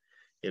resolution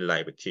in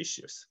live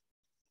tissues.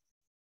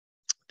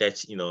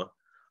 That's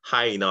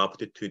high enough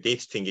to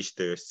distinguish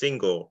the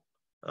single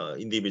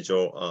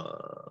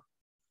individual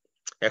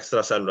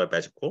extracellular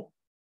vesicle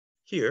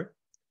here,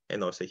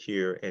 and also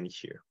here and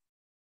here.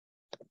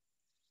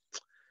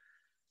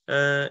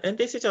 And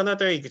this is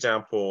another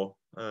example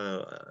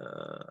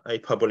I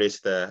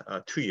published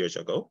 2 years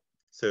ago.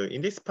 So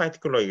in this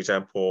particular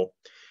example,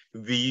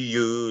 we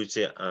use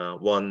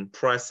one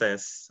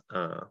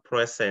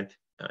fluorescent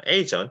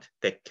agent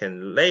that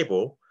can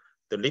label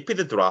the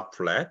lipid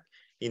droplet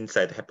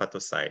inside the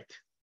hepatocyte.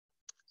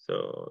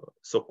 So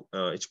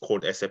it's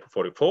called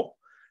SF44.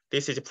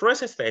 This is a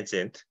fluorescent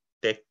agent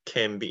that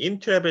can be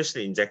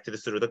intravenously injected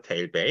through the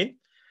tail vein,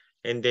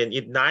 and then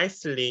it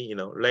nicely,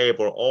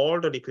 label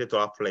all the lipid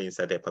droplet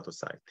inside the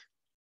hepatocyte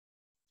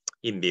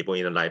in vivo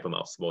in a live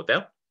mouse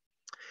model.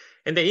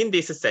 And then in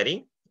this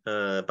setting,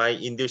 by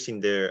inducing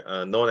the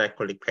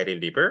non-alcoholic fatty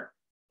liver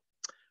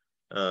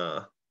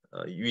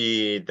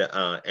with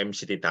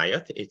MCD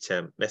diet, it's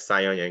a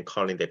methionine and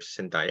choline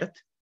deficient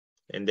diet,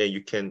 and then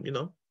we can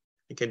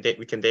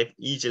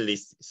easily,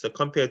 so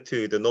compared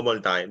to the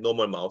normal diet,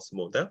 normal mouse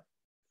model,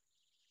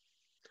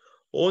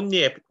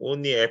 only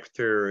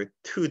after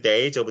 2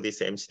 days of this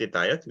MCD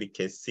diet, we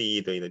can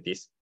see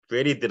this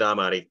very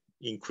dramatic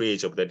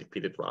increase of the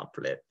lipid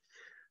droplet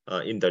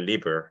in the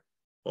liver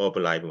of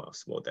live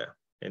mouse model,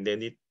 and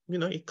then it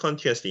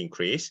continuously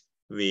increase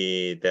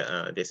with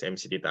this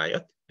MCD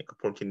diet, like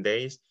 14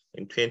 days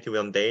and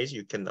 21 days.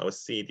 You can now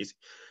see this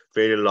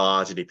very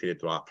large lipid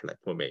droplet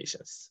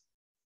formations.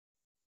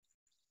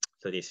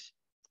 So this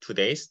 2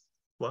 days,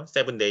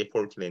 7 days,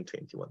 14 and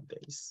 21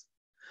 days.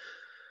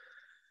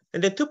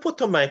 And the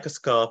two-photon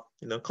microscope,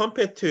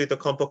 compared to the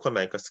confocal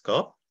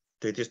microscope,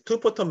 this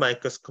two-photon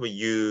microscope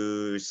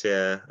use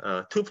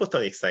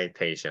two-photon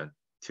excitation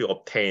to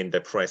obtain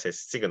the fluorescence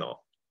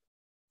signal.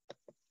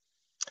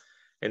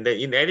 And then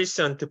in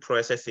addition to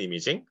fluorescence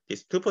imaging,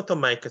 this two-photon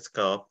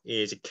microscope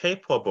is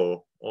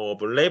capable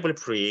of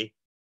label-free,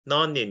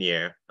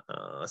 non-linear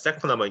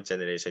second-harmonic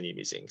generation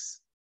imagings.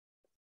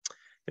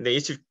 And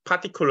it's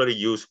particularly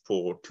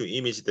useful to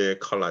image the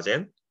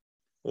collagen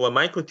or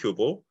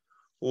microtubule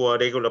or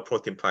regular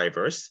protein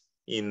fibers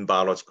in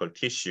biological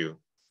tissue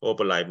of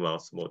a live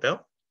mouse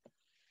model.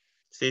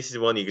 So this is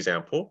one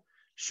example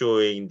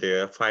showing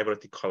the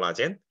fibrotic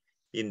collagen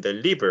in the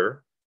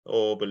liver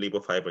of a liver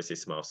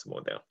fibrosis mouse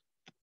model.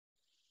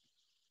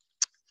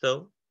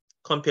 So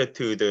compared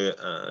to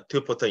the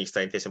two-photon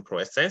excitation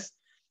process,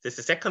 this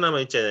second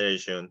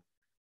generation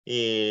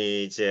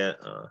is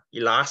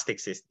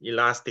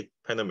elastic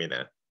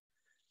phenomena.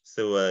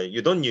 So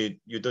you don't need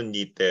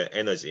the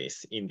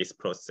energies in this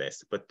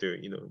process, but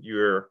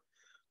your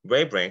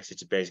wavelength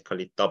is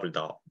basically doubled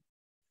up.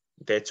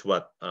 That's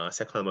what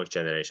second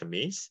generation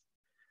means.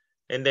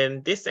 And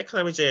then this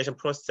second generation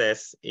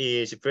process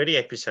is very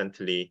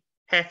efficiently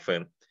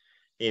happen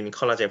in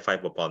collagen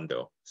fiber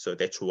bundle. So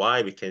that's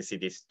why we can see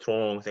this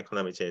strong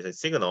second generation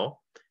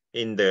signal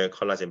in the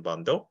collagen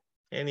bundle.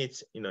 And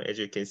it's, as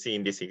you can see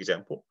in this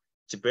example,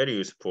 it's very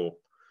useful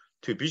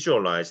to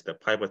visualize the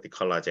fibrotic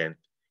collagen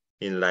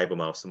in live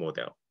mouse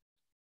model.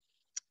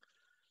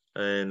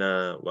 And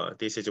well,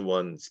 this is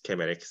one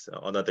schematics,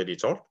 another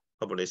result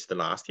published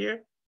last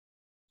year.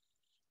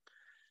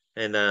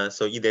 And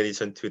so in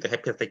addition to the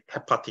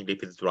hepatic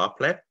lipid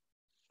droplet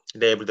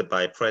labeled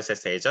by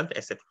process agent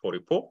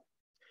SF44,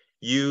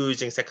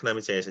 using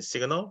second generation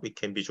signal, we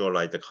can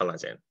visualize the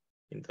collagen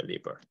in the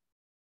liver.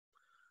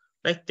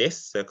 Like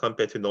this,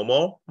 compared to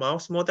normal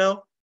mouse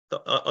model.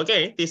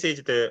 Again, this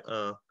is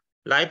the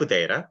live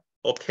data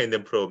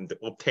obtained from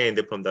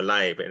the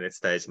live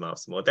anesthetized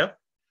mouse model.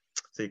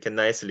 So you can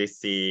nicely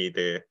see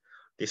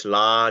this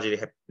large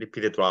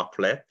lipid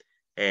droplet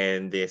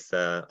and this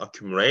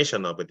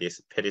accumulation of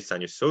this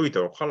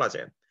perisinusoidal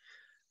collagen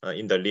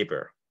in the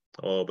liver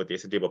of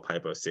this liver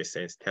fibrosis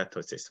and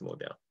steatosis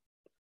model.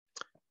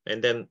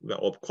 And then, well,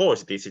 of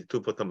course, this is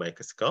two-photon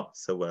microscope,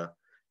 so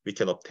we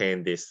can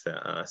obtain this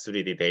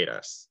 3D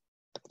data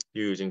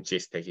using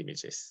GSTAC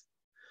images.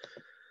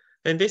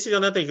 And this is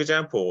another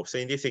example. So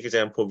in this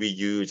example, we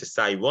use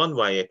Cy1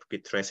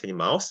 YFP transgenic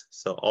mouse.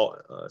 So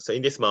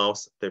in this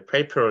mouse, the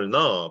peripheral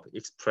nerve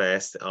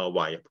express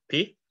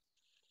YFP.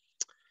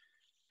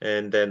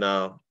 And then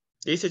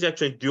this is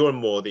actually dual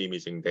mode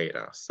imaging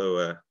data.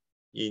 So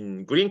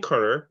in green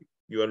color,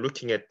 you are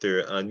looking at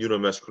the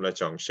neuromuscular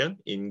junction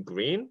in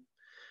green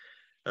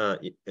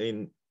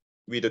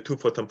with the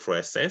two-photon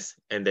fluorescence.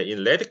 And then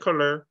in red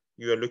color,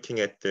 you are looking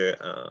at the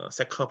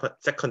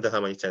second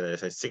harmonic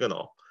generation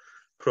signal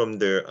from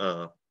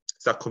the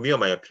sarcomere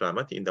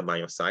myofilament in the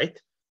myocyte,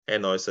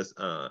 and also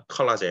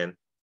collagen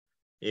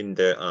in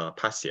the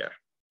fascia.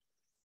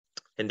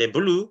 And the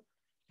blue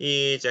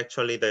is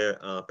actually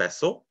the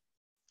vessel,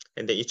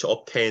 and then it's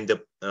obtained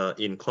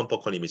in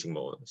confocal imaging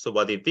mode. So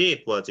what it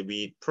did was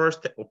we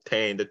first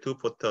obtained the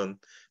two-photon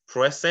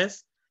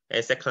fluorescence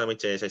and second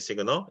generation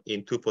signal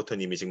in two-photon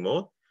imaging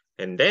mode,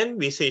 and then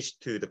we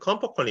switched to the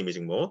confocal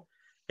imaging mode,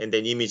 and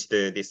then imaged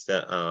this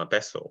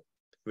vessel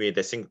with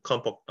the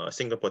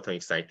single photon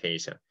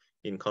excitation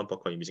in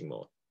confocal imaging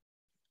mode.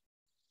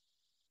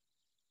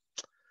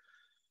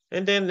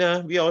 And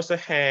then we also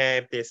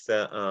have this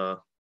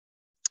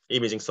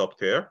imaging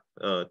software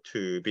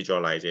to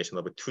visualization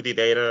of 2D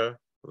data,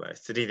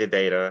 3D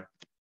data,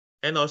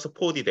 and also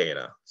 4D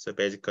data. So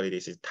basically,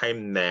 this is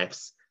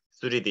time-lapse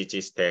 3D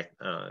GSTAC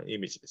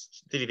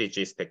images, 3D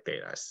GSTAC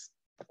data.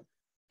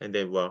 And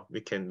then, well,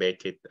 we can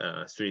make it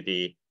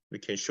 3D. We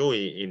can show it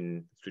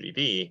in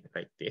 3D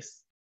like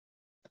this.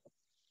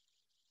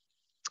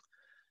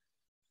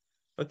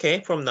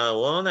 Okay, from now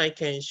on, I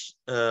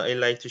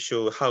like to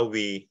show how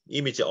we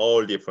image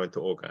all different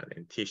organs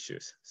and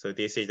tissues. So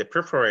this is the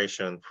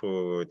preparation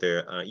for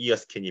the ear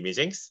skin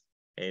imagings,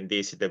 and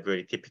this is the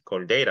very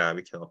typical data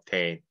we can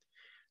obtain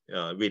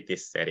with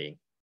this setting.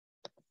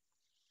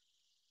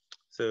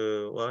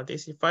 So well,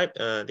 this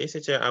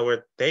is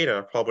our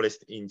data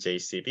published in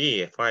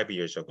JCB 5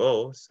 years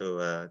ago.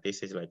 So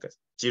this is like a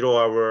 0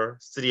 hour,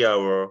 3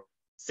 hour,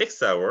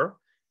 6 hour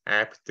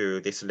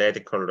after this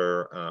red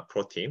color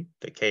protein,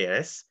 the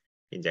KS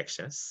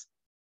injections.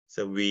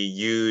 So we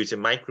use a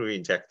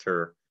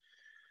microinjector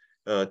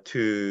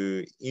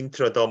to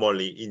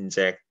intradermally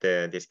inject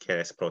this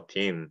KS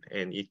protein,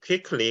 and it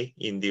quickly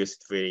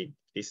induced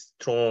this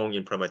strong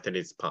inflammatory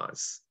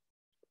response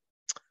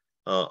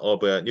of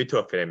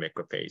neutrophil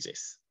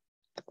macrophages.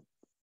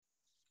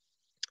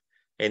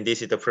 And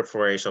this is the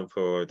preparation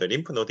for the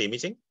lymph node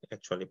imaging,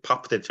 actually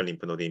potential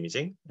lymph node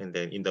imaging. And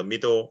then in the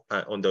middle,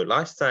 on the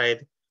left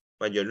side,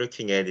 what you're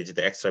looking at is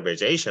the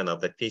extravasation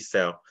of the T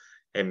cell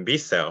and B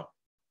cell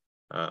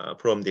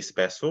from this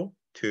vessel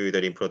to the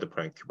lymph node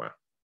parenchyma.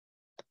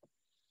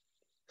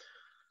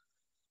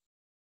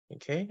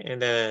 Okay, and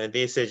then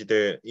this is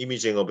the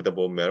imaging of the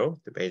bone marrow,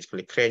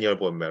 basically cranial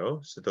bone marrow.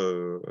 So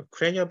the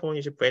cranial bone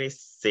is very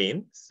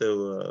thin.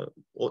 So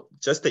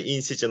just the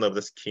incision of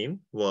the skin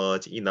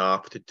was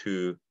enough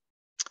to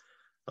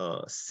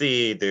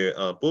see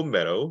the bone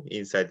marrow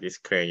inside this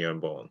cranial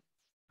bone.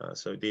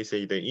 So this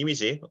is the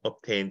imaging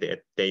obtained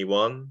at day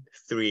 1,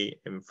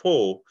 3, and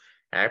 4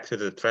 after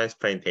the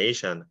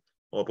transplantation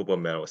of a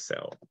bone marrow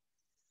cell.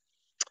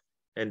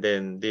 And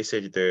then this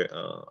is the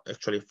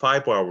actually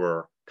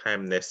 5-hour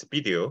time-lapse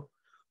video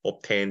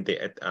obtained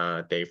at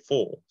day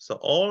 4. So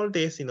all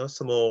this,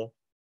 small,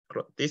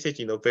 this is,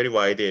 very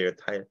wide area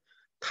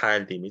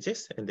tiled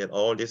images, and then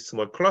all this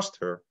small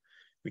cluster,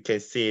 we can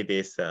see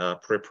this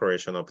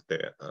preparation of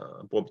the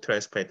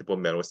transplanted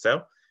bone marrow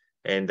cell,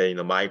 and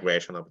then,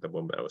 migration of the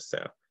bone marrow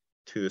cell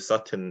to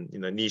certain,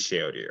 niche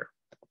area.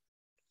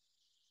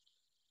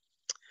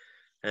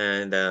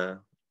 And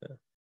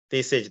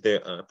this is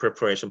the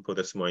preparation for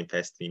the small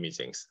intestine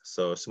imaging.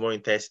 So small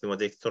intestine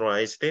was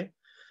externalized,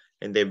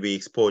 and then we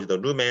exposed the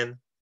lumen,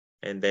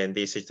 and then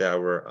this is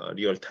our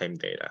real-time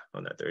data.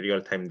 Another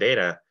real-time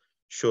data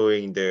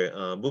showing the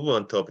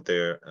movement of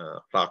the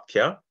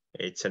brachia,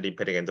 it's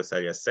lymphatic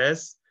endothelial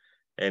cells,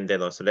 and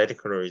then also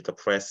reticular is the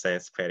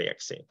presence fatty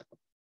acid.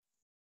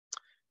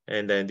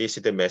 And then this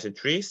is the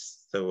mesenteries.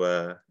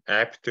 So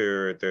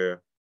after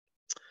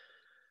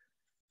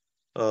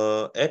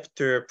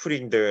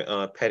putting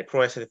the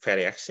processed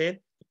fatty acid,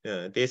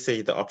 this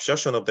is the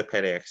absorption of the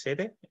fatty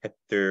acid at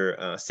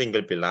the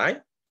single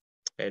villi.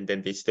 And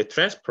then this is the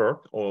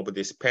transport of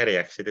this fatty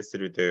acid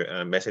through the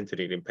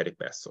mesenteric lymphatic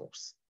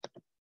vessels.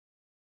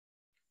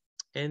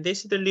 And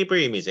this is the liver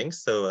imaging.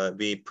 So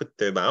we put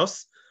the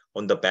mouse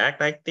on the back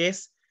like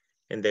this,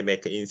 and they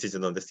make an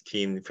incision on the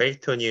skin,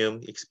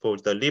 peritoneum,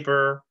 expose the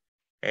liver,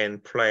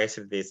 and place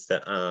this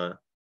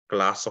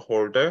glass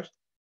holder,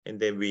 and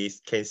then we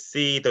can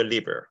see the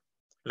liver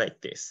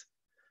like this.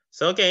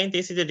 So again,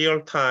 this is a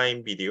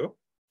real-time video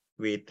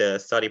with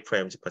 30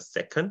 frames per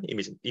second,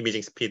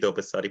 imaging speed of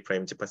 30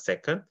 frames per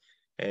second,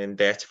 and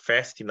that's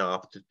fast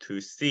enough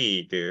to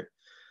see the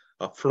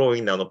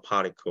flowing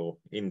nanoparticle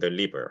in the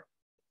liver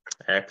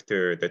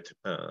after the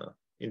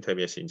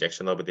intravenous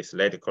injection of this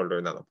red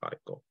color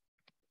nanoparticle.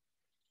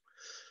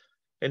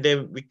 And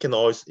then we can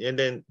also, and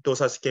then those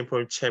are skin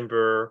fold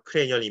chamber,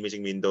 cranial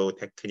imaging window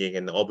technique,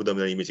 and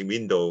abdominal imaging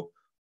window.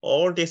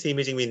 All this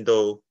imaging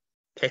window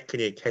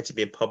technique has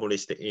been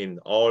published in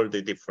all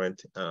the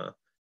different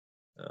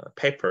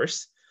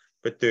papers,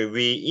 but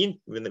we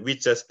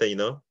just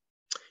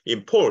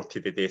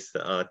imported this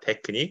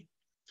technique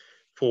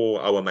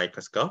for our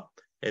microscope,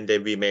 and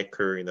then we make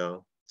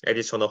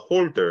additional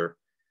holder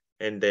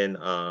and then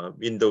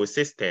window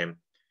system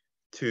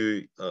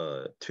to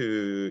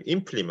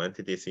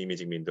implement this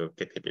imaging window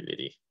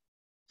capability.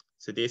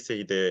 So this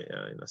is the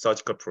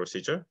surgical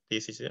procedure.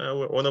 This is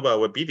one of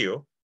our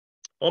video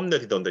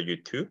uploaded on the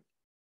YouTube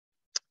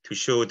to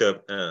show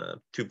the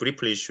to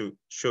briefly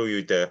show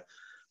you the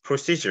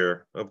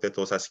procedure of the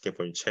dosage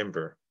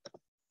chamber.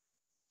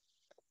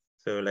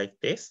 So like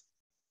this.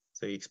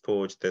 So you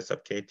expose the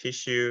subcutaneous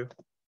tissue,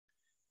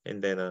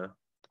 and then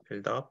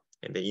filled up,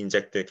 and then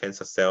inject the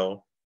cancer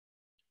cell.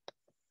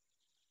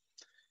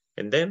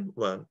 And then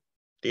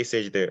this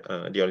is the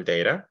real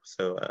data.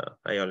 So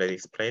I already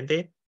explained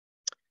it.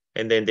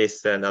 And then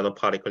this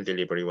nanoparticle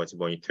delivery was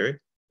monitored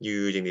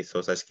using this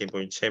dosage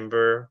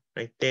chamber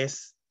like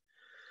this.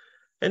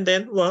 And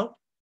then,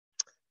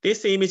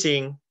 this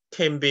imaging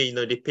can be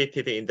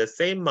repeated in the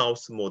same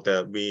mouse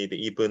model with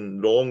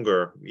even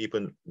longer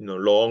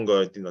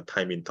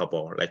time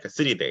interval, like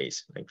 3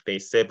 days, like day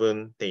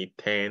 7, day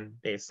 10,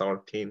 day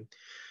 13.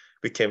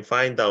 We can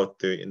find out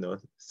the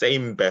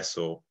same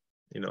vessel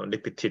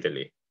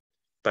repeatedly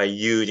by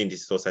using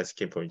this dosage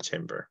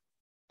chamber.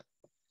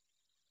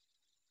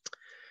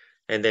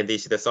 And then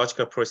this is the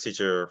surgical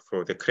procedure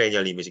for the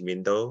cranial imaging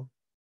window.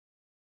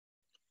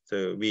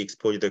 So we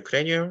expose the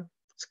cranial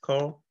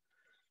skull,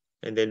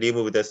 and then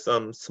remove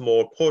some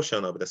small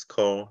portion of the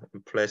skull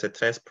and place a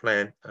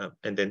transplant,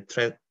 and then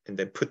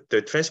put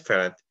the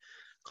transparent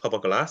cover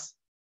glass,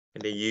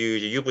 and then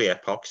use UV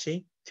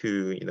epoxy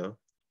to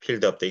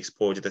build up the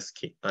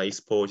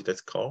exposed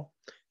skull,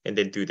 and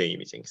then do the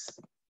imagings.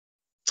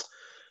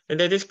 And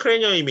then this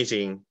cranial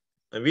imaging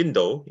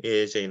window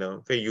is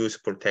very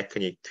useful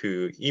technique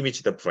to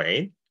image the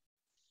brain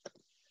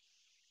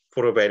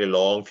for a very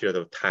long period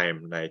of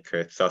time, like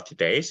 30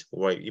 days,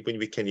 or even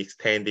we can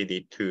extend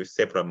it to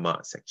several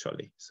months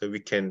actually. So we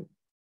can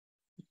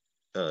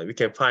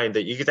find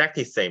the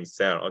exactly same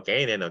cell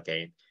again and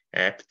again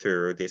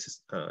after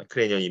this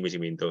cranial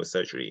imaging window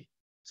surgery.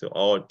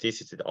 So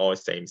this is all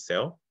same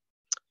cell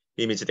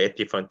imaged at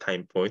different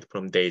time point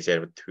from day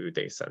 0 to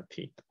day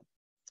 30.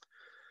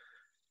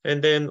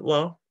 And then,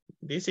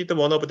 this is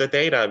one of the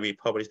data we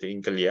published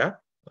in Glia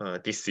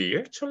this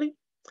year actually.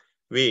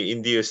 We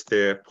induced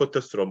the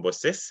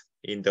photothrombosis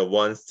in the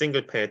one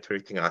single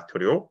penetrating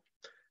arteriole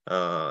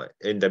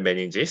in the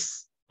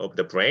meninges of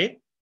the brain,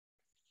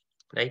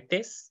 like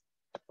this.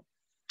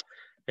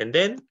 And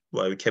then,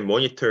 we can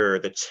monitor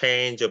the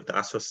change of the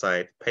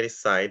astrocyte,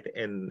 pericyte,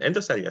 and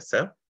endothelial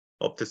cell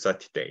up to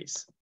 30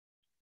 days.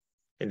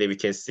 And then we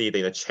can see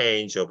the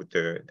change of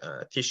the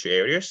tissue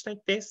areas like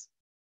this.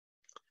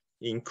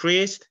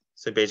 Increased,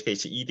 so basically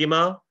it's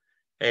edema,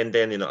 and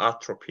then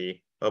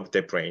atrophy of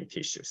the brain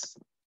tissues.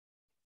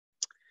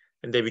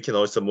 And then we can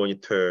also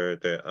monitor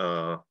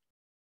the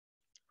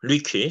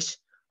leakage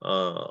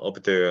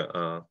of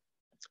the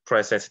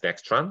fluorescent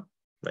extron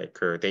like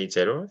day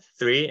 0,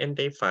 3, and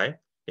day 5.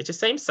 It's the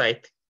same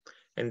site.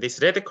 And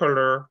this red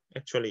color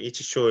actually is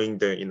showing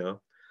the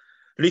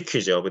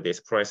leakage of this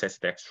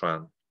processed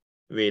extron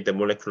with the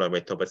molecular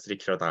weight of 3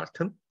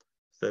 kilodalton.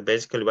 So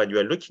basically what you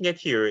are looking at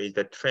here is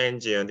the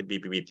transient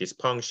BBB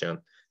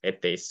dysfunction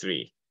at day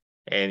 3.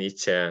 And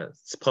it's a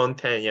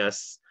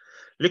spontaneous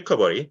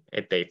recovery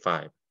at day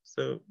 5.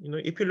 So,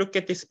 if you look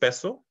at this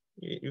vessel,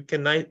 you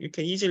can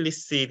easily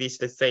see this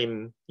the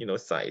same,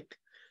 site,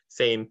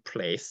 same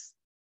place,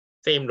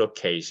 same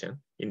location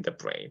in the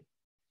brain.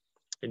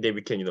 And then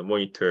we can,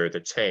 monitor the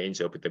change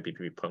of the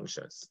BBB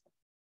functions.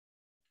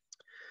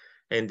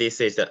 And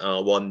this is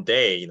one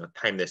day,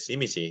 timeless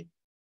imaging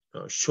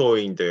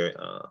showing the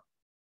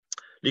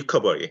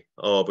recovery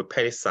of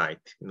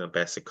pericyte,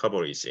 vessel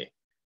coverage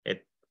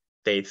at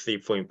day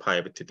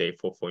 3.5 to day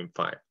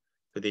 4.5.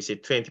 So this is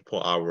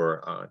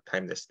 24-hour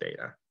timeless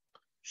data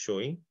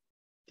showing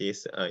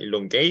this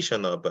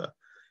elongation of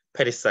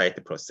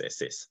pericyte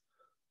processes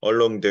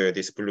along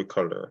this blue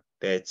color,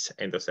 that's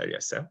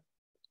endothelial cell.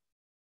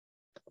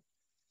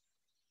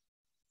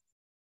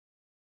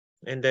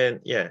 And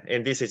then,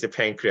 and this is a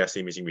pancreas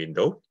imaging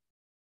window,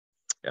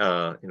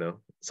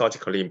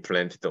 surgically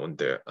implanted on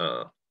the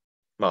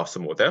mouse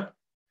model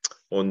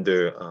on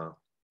the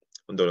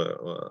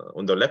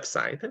left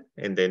side.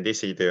 And then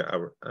this is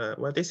our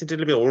this is a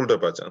little bit older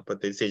version,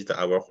 but this is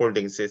our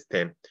holding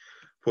system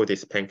for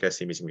this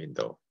pancreas imaging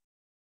window.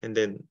 And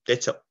then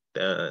that's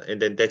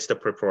the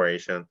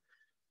preparation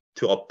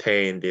to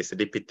obtain this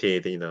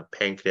repeated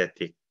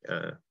pancreatic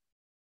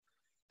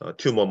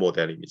tumor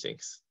model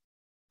imagings.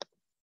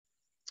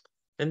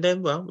 And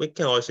then, we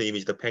can also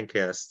image the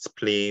pancreas,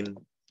 spleen,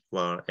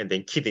 and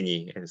then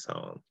kidney, and so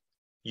on,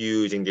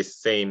 using this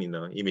same,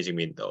 imaging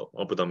window,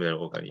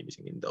 abdominal organ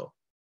imaging window.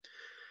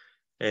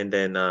 And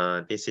then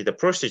this is the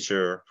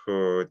procedure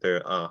for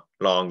the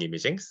lung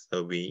imagings.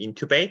 So we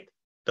intubate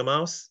the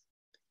mouse,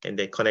 and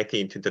then connect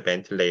it into the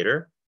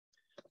ventilator.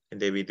 And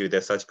then we do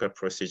the surgical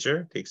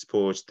procedure to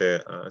expose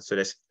the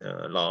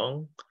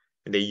lung,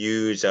 and they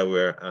use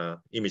our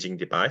imaging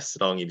device,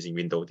 lung imaging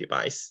window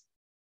device,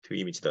 to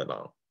image the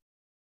lung.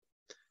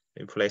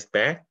 And place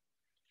back,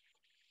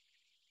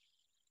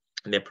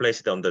 and then place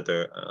it under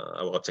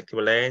our objective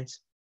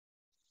lens,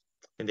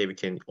 and then we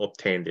can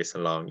obtain this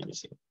lung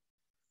imaging.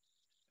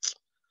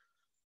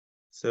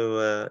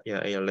 So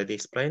I already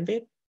explained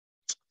it.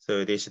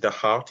 So this is the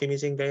heart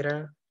imaging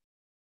data,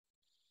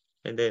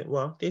 and then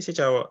this is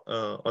our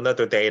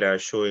another data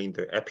showing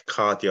the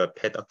epicardial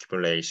PET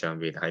accumulation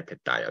with high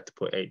PET diet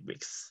for 8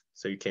 weeks.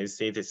 So you can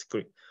see this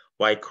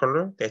white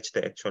color, that's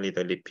actually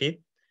the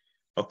lipid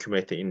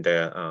accumulated in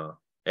the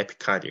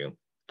epicardium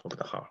of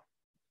the heart.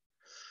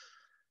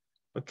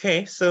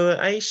 Okay, so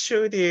I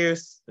showed you,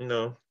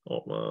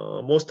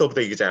 most of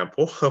the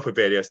example of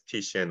various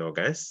tissue and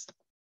organs.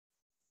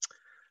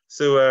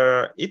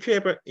 So if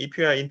you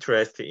are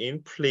interested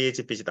in, please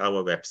visit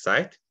our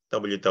website,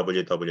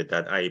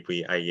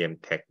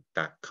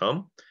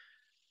 www.ivimtech.com.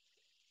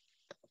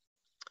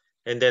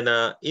 And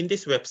then in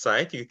this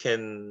website, you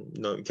can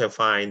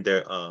find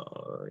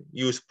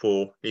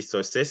useful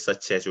resources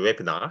such as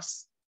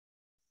webinars.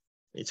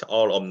 It's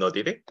all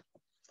uploaded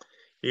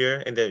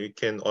here, and then you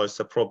can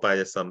also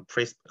provide some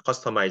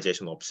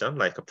customization option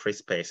like a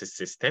pre-space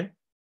system.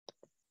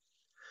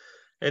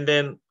 And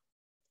then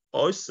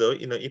also,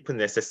 if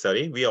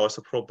necessary, we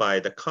also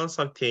provide the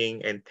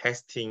consulting and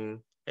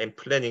testing and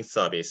planning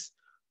service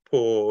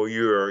for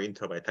your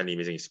intravital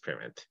imaging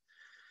experiment.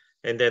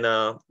 And then,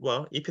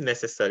 if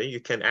necessary,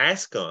 you can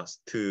ask us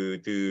to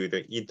do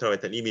the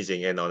intravital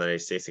imaging and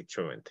analysis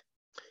experiment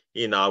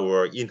in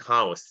our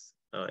in-house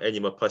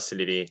animal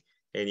facility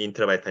and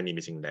intravital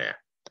imaging lab.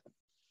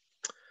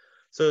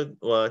 So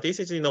this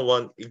is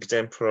one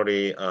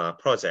exemplary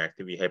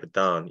project we have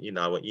done in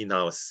our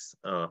in-house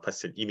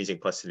imaging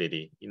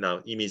facility, in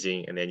our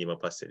imaging and animal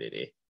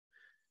facility.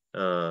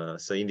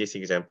 So in this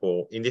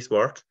example, in this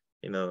work,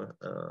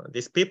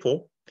 these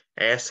people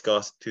ask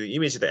us to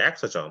image the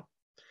exosome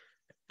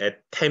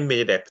at 10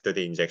 minutes after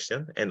the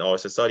injection and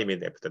also 30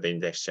 minutes after the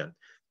injection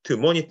to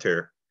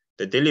monitor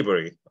the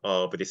delivery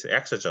of this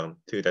exosome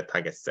to the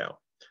target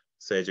cell.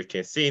 So as you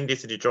can see in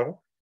this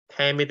result,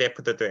 10 minutes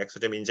after the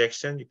exosome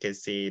injection, you can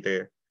see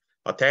the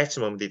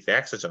attachment of this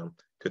exosome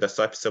to the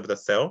surface of the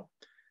cell,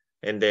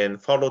 and then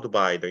followed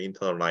by the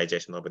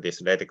internalization of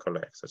this red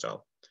color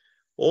exosome,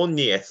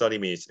 only at 30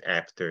 minutes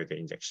after the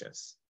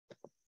injections.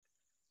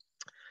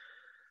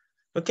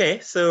 Okay,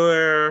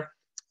 so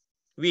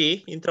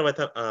we,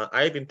 Intravital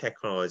IVIM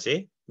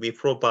technology, we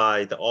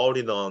provide the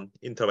all-in-one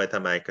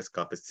intravital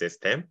microscopy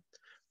system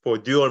for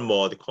dual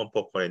mode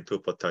confocal and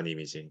two-photon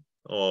imaging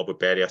of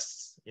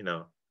various,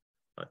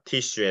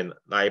 tissue and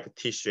live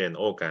tissue and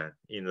organ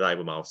in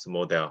live mouse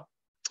model.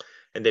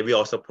 And then we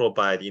also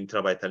provide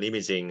intravital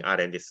imaging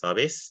R&D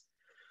service.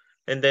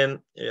 And then,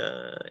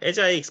 as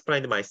I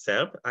explained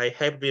myself, I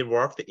have been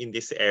worked in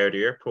this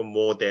area for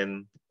more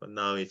than,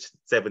 now it's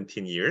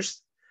 17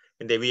 years.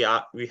 And then we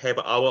have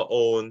our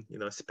own,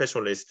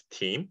 specialist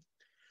team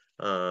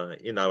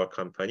in our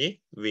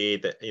company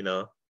with,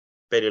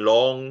 very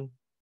long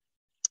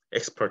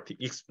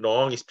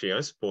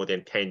experience, more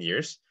than 10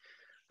 years,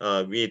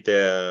 with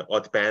the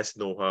advanced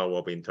know-how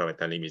of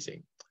intravital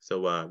imaging.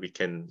 So we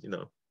can,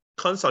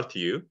 consult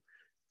you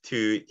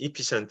to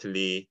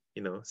efficiently,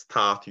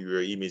 start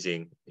your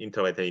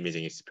intravital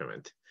imaging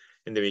experiment.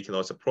 And then we can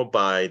also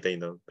provide,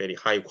 very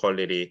high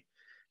quality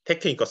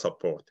technical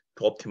support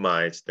to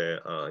optimize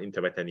the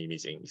intravital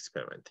imaging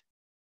experiment.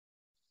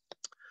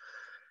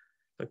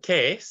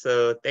 Okay,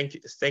 so thank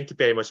you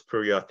very much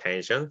for your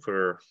attention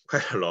for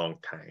quite a long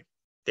time.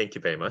 Thank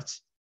you very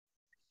much.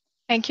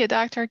 Thank you,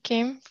 Dr.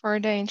 Kim, for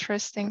the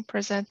interesting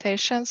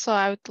presentation. So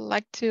I would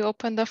like to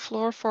open the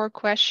floor for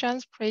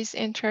questions. Please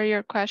enter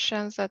your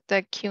questions at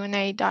the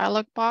Q&A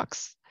dialog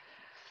box.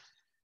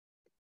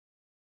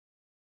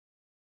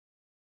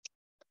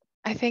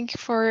 I think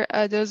for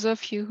those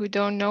of you who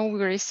don't know,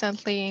 we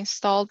recently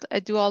installed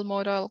a dual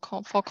modal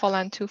confocal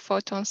and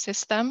two-photon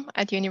system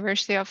at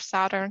University of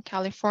Southern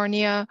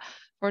California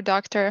for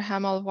Dr.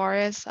 Hamel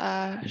Juarez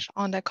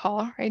on the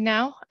call right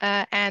now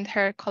and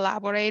her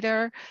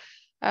collaborator.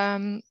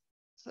 For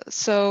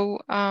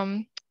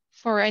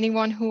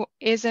anyone who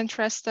is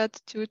interested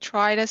to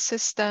try the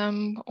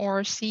system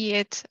or see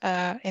it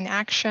in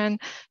action,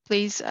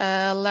 please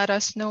let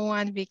us know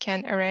and we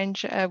can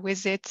arrange a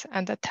visit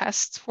and a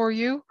test for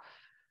you.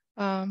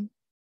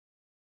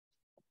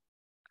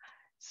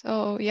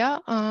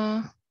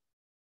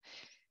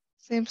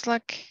 Seems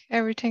like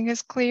everything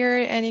is clear.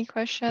 Any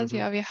questions?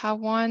 Yeah, we have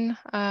one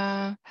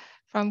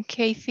from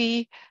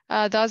Kathy.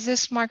 Does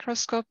this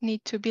microscope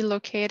need to be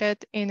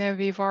located in a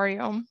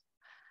vivarium?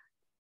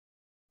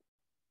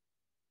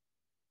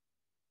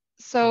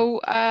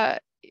 So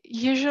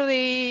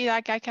usually,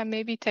 like, I can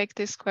maybe take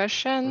this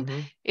question.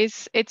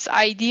 It's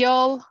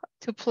ideal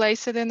to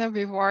place it in a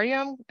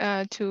vivarium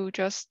to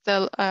just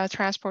the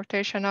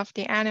transportation of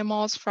the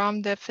animals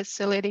from the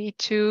facility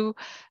to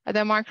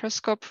the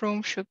microscope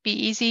room should be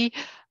easy.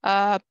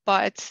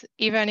 But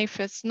even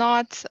if it's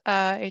not,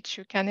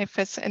 if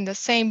it's in the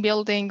same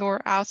building or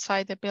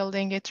outside the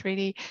building, it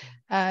really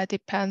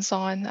depends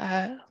on,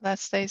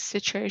 let's say,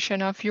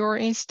 situation of your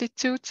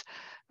institute.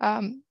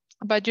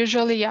 But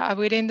usually, yeah,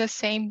 within the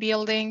same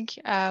building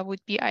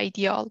would be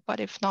ideal. But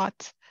if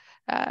not,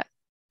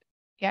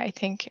 yeah, I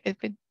think it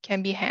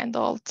can be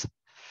handled.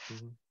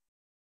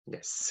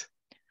 Yes.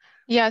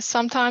 Yeah,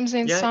 sometimes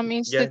in some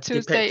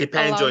institutes they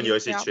depends allow on you, your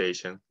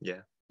situation.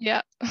 Yeah.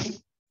 Yeah.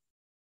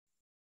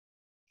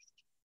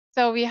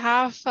 So we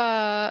have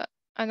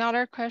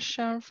another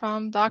question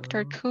from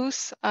Dr.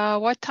 Koos.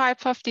 What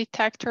type of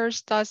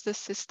detectors does the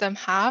system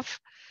have?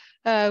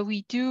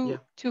 We do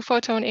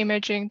two-photon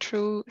imaging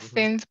through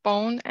thin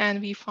bone,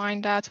 and we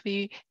find that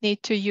we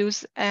need to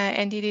use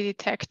NDT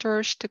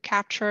detectors to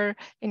capture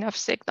enough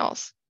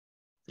signals.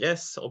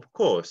 Yes, of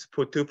course.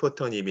 For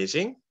two-photon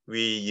imaging,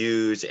 we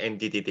use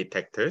NDT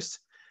detectors.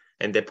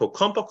 And then for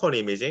confocal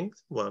imaging,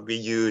 well, we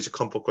use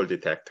confocal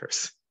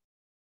detectors.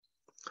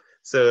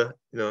 So,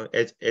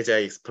 as I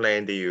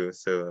explained to you,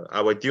 so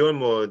our dual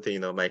mode,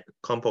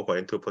 confocal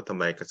and two-photon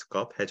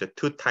microscope has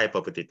two types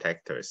of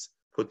detectors.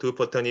 For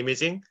two-photon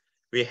imaging,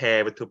 we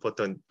have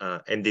two-photon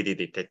NDT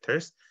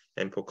detectors.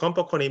 And for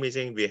confocal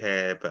imaging, we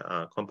have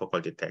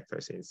confocal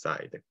detectors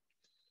inside.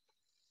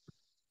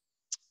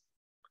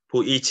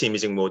 For each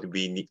imaging mode,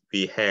 we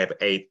have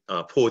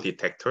 4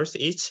 detectors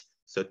each,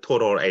 so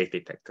total 8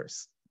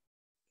 detectors.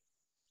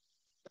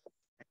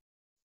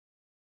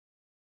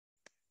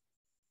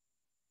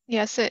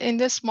 Yes, in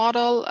this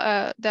model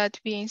that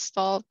we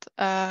installed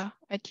at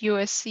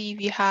USC,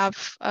 we have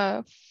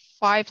 5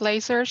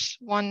 lasers,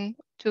 1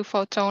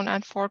 two-photon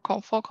and 4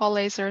 confocal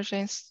lasers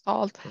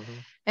installed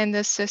in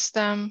the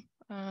system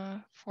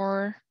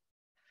for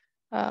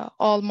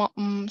all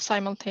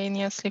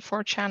simultaneously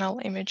for channel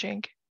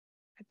imaging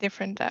at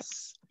different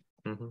depths.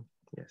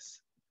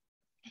 Yes.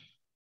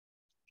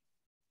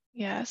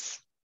 Yes.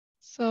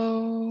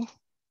 So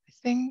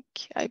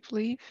I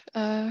believe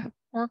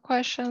more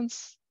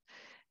questions.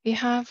 We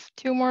have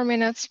 2 more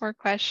minutes for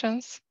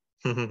questions.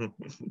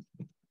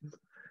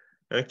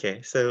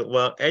 Okay, so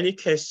well, any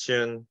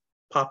question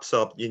pops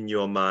up in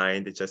your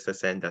mind, just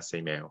send us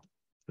email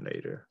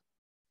later.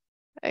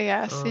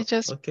 Yes,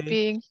 just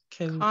be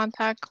in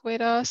contact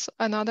with us.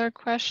 Another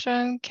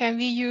question, can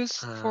we use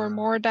for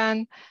more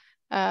than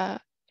 30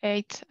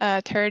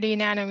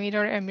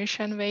 nanometer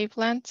emission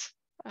wavelengths?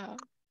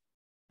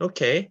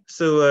 Okay,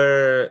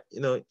 so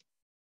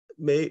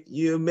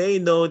you may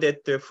know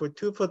that for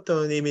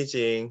two-photon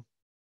imaging,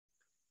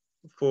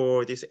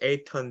 for this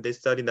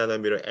 830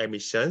 nanometer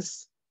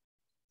emissions,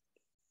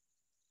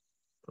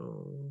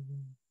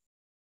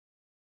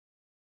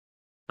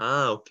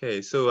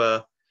 okay.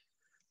 So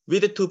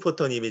with the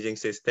two-photon imaging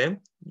system,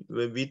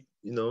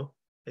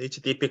 it's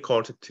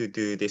difficult to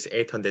do this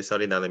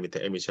 830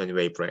 nanometer emission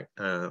wavelength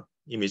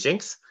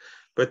imagings,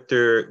 but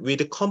with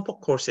the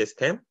confocal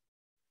system,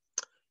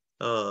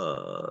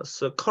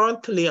 so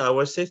currently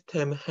our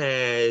system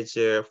has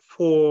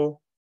 4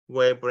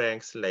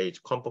 wavelengths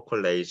laser,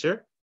 confocal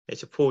laser.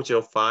 It's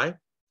 405,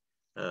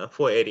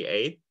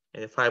 488,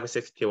 and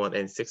 561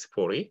 and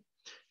 640.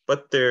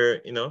 but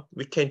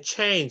we can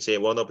change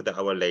one of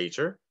our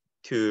laser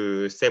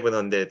to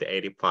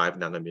 785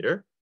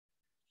 nanometer.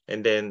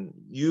 And then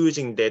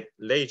using that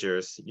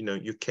lasers,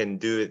 you can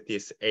do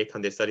this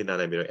 830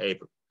 nanometer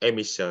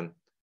emission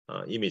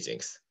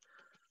imagings.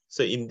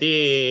 So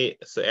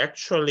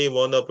actually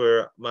one of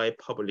my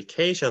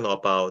publication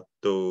about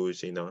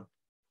those,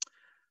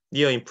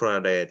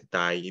 near-infrared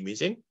dye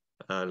imaging,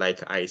 like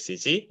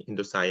ICG,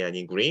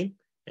 indocyanine green,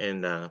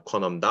 and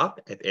quantum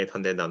dot at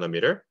 800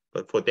 nanometer.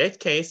 But for that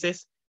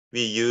cases,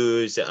 we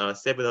use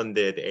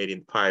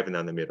 785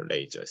 nanometer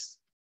lasers.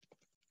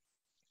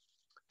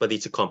 But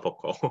it's a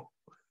confocal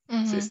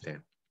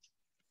system.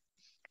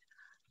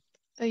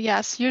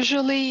 Yes,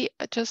 usually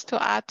just to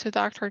add to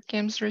Dr.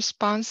 Kim's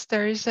response,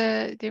 there is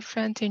a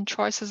difference in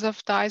choices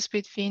of dyes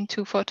between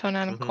two-photon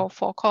and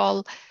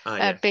confocal.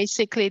 Yeah.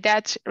 Basically,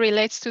 that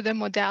relates to the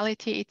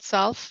modality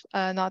itself,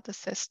 not the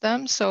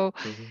system. So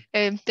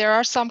there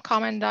are some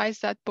common dyes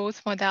that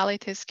both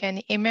modalities can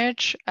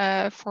image.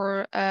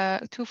 For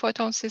a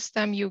two-photon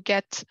system, you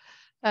get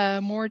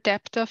more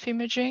depth of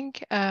imaging,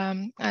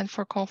 and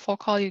for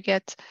confocal, you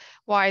get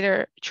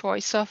wider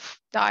choice of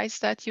dyes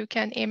that you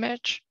can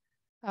image.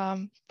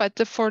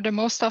 But for the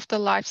most of the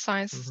life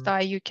sciences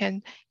dye, you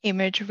can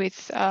image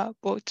with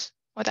both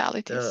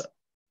modalities.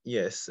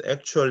 Yes,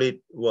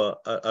 actually,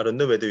 well, I don't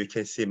know whether you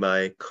can see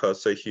my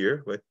cursor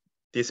here, but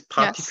this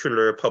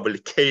particular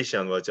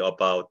publication was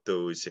about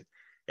those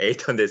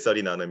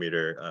 830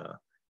 nanometer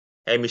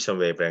emission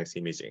wavelength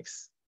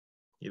imagings.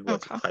 It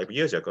was 5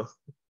 years ago.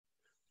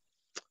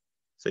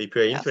 So if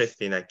you're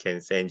interested, I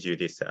can send you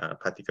these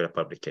particular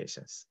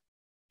publications.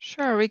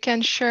 Sure, we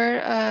can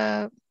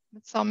share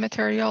some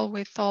material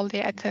with all the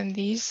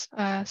attendees,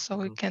 so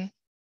we can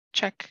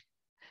check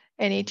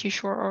any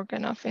tissue or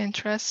organ of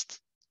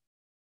interest.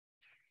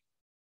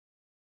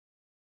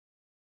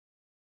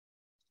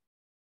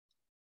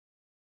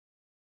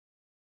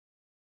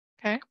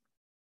 Okay.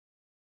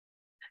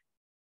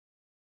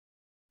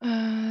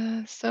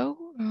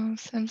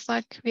 Seems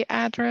like we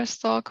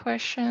addressed all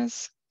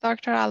questions.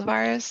 Dr.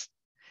 Alvarez,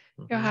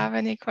 you have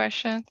any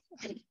questions?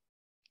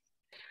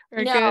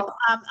 No,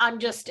 I'm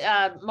just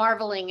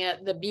marveling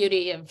at the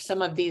beauty of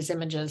some of these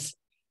images.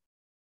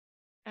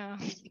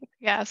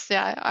 Yes,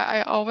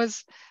 I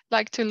always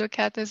like to look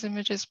at these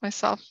images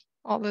myself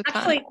all the time.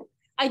 Actually,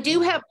 I do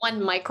have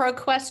one micro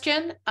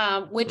question,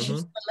 which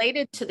is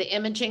related to the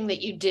imaging that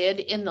you did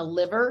in the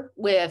liver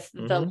with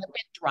the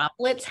lipid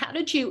droplets. How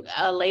did you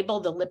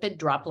label the lipid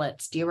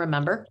droplets? Do you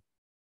remember?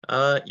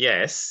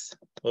 Yes,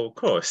 of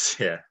course,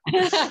 yeah.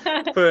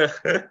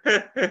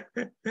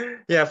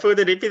 for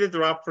the lipid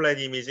droplet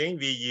imaging,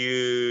 we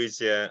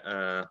use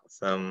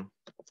some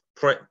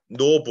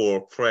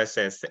novel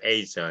fluorescence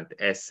agent,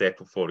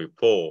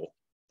 SF44.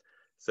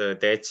 So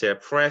that's a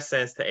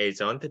fluorescence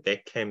agent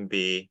that can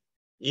be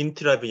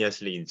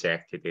intravenously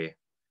injected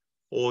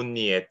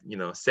only at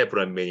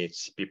several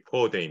minutes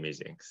before the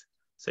imaging.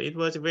 So it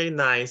was a very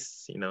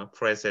nice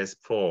fluorescence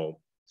probe.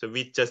 So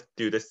we just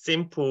do the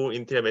simple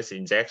intravenous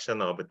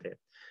injection of the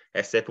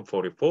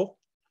SF44,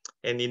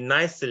 and it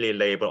nicely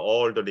label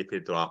all the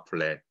lipid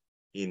droplet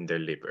in the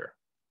liver.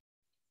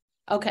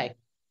 Okay.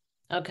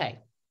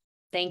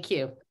 Thank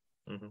you.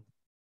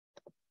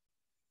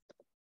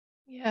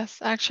 Yes,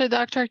 actually,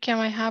 Dr. Kim,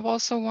 I have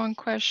also one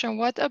question.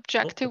 What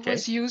objective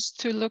was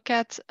used to look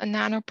at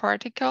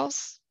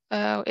nanoparticles?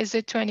 Is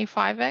it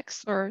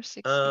 25x or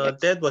 60x?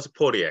 That was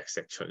 40x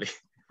actually.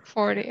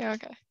 40,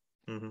 okay.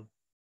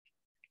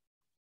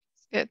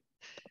 Good.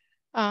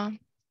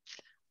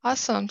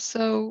 Awesome.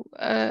 So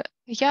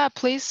yeah,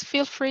 please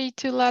feel free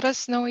to let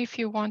us know if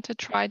you want to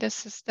try the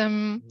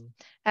system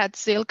at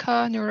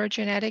Zilkha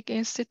Neurogenetic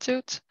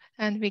Institute,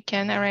 and we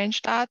can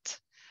arrange that.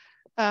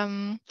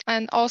 And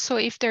also,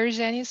 if there is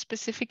any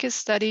specific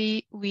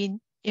study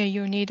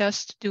you need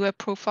us to do a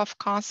proof of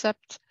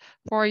concept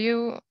for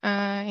you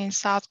in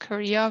South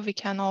Korea, we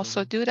can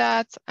also do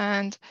that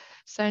and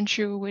send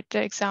you with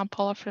the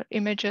example of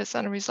images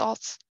and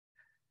results.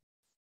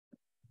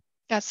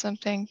 That's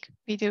something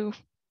we do.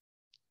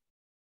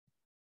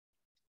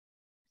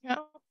 Yeah.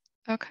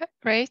 Okay,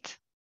 great.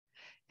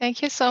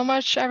 Thank you so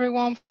much,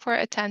 everyone, for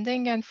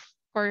attending and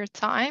for your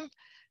time.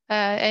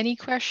 Any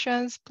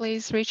questions,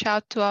 please reach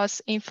out to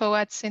us,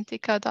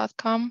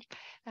 info@syntica.com,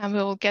 and we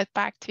will get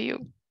back to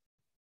you.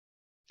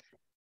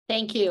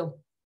 Thank you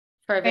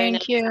for a very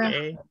nice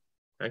time.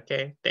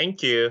 Okay.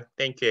 Thank you.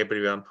 Thank you,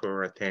 everyone,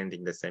 for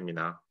attending the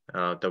seminar,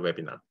 the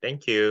webinar.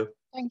 Thank you.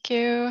 Thank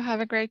you.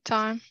 Have a great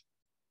time.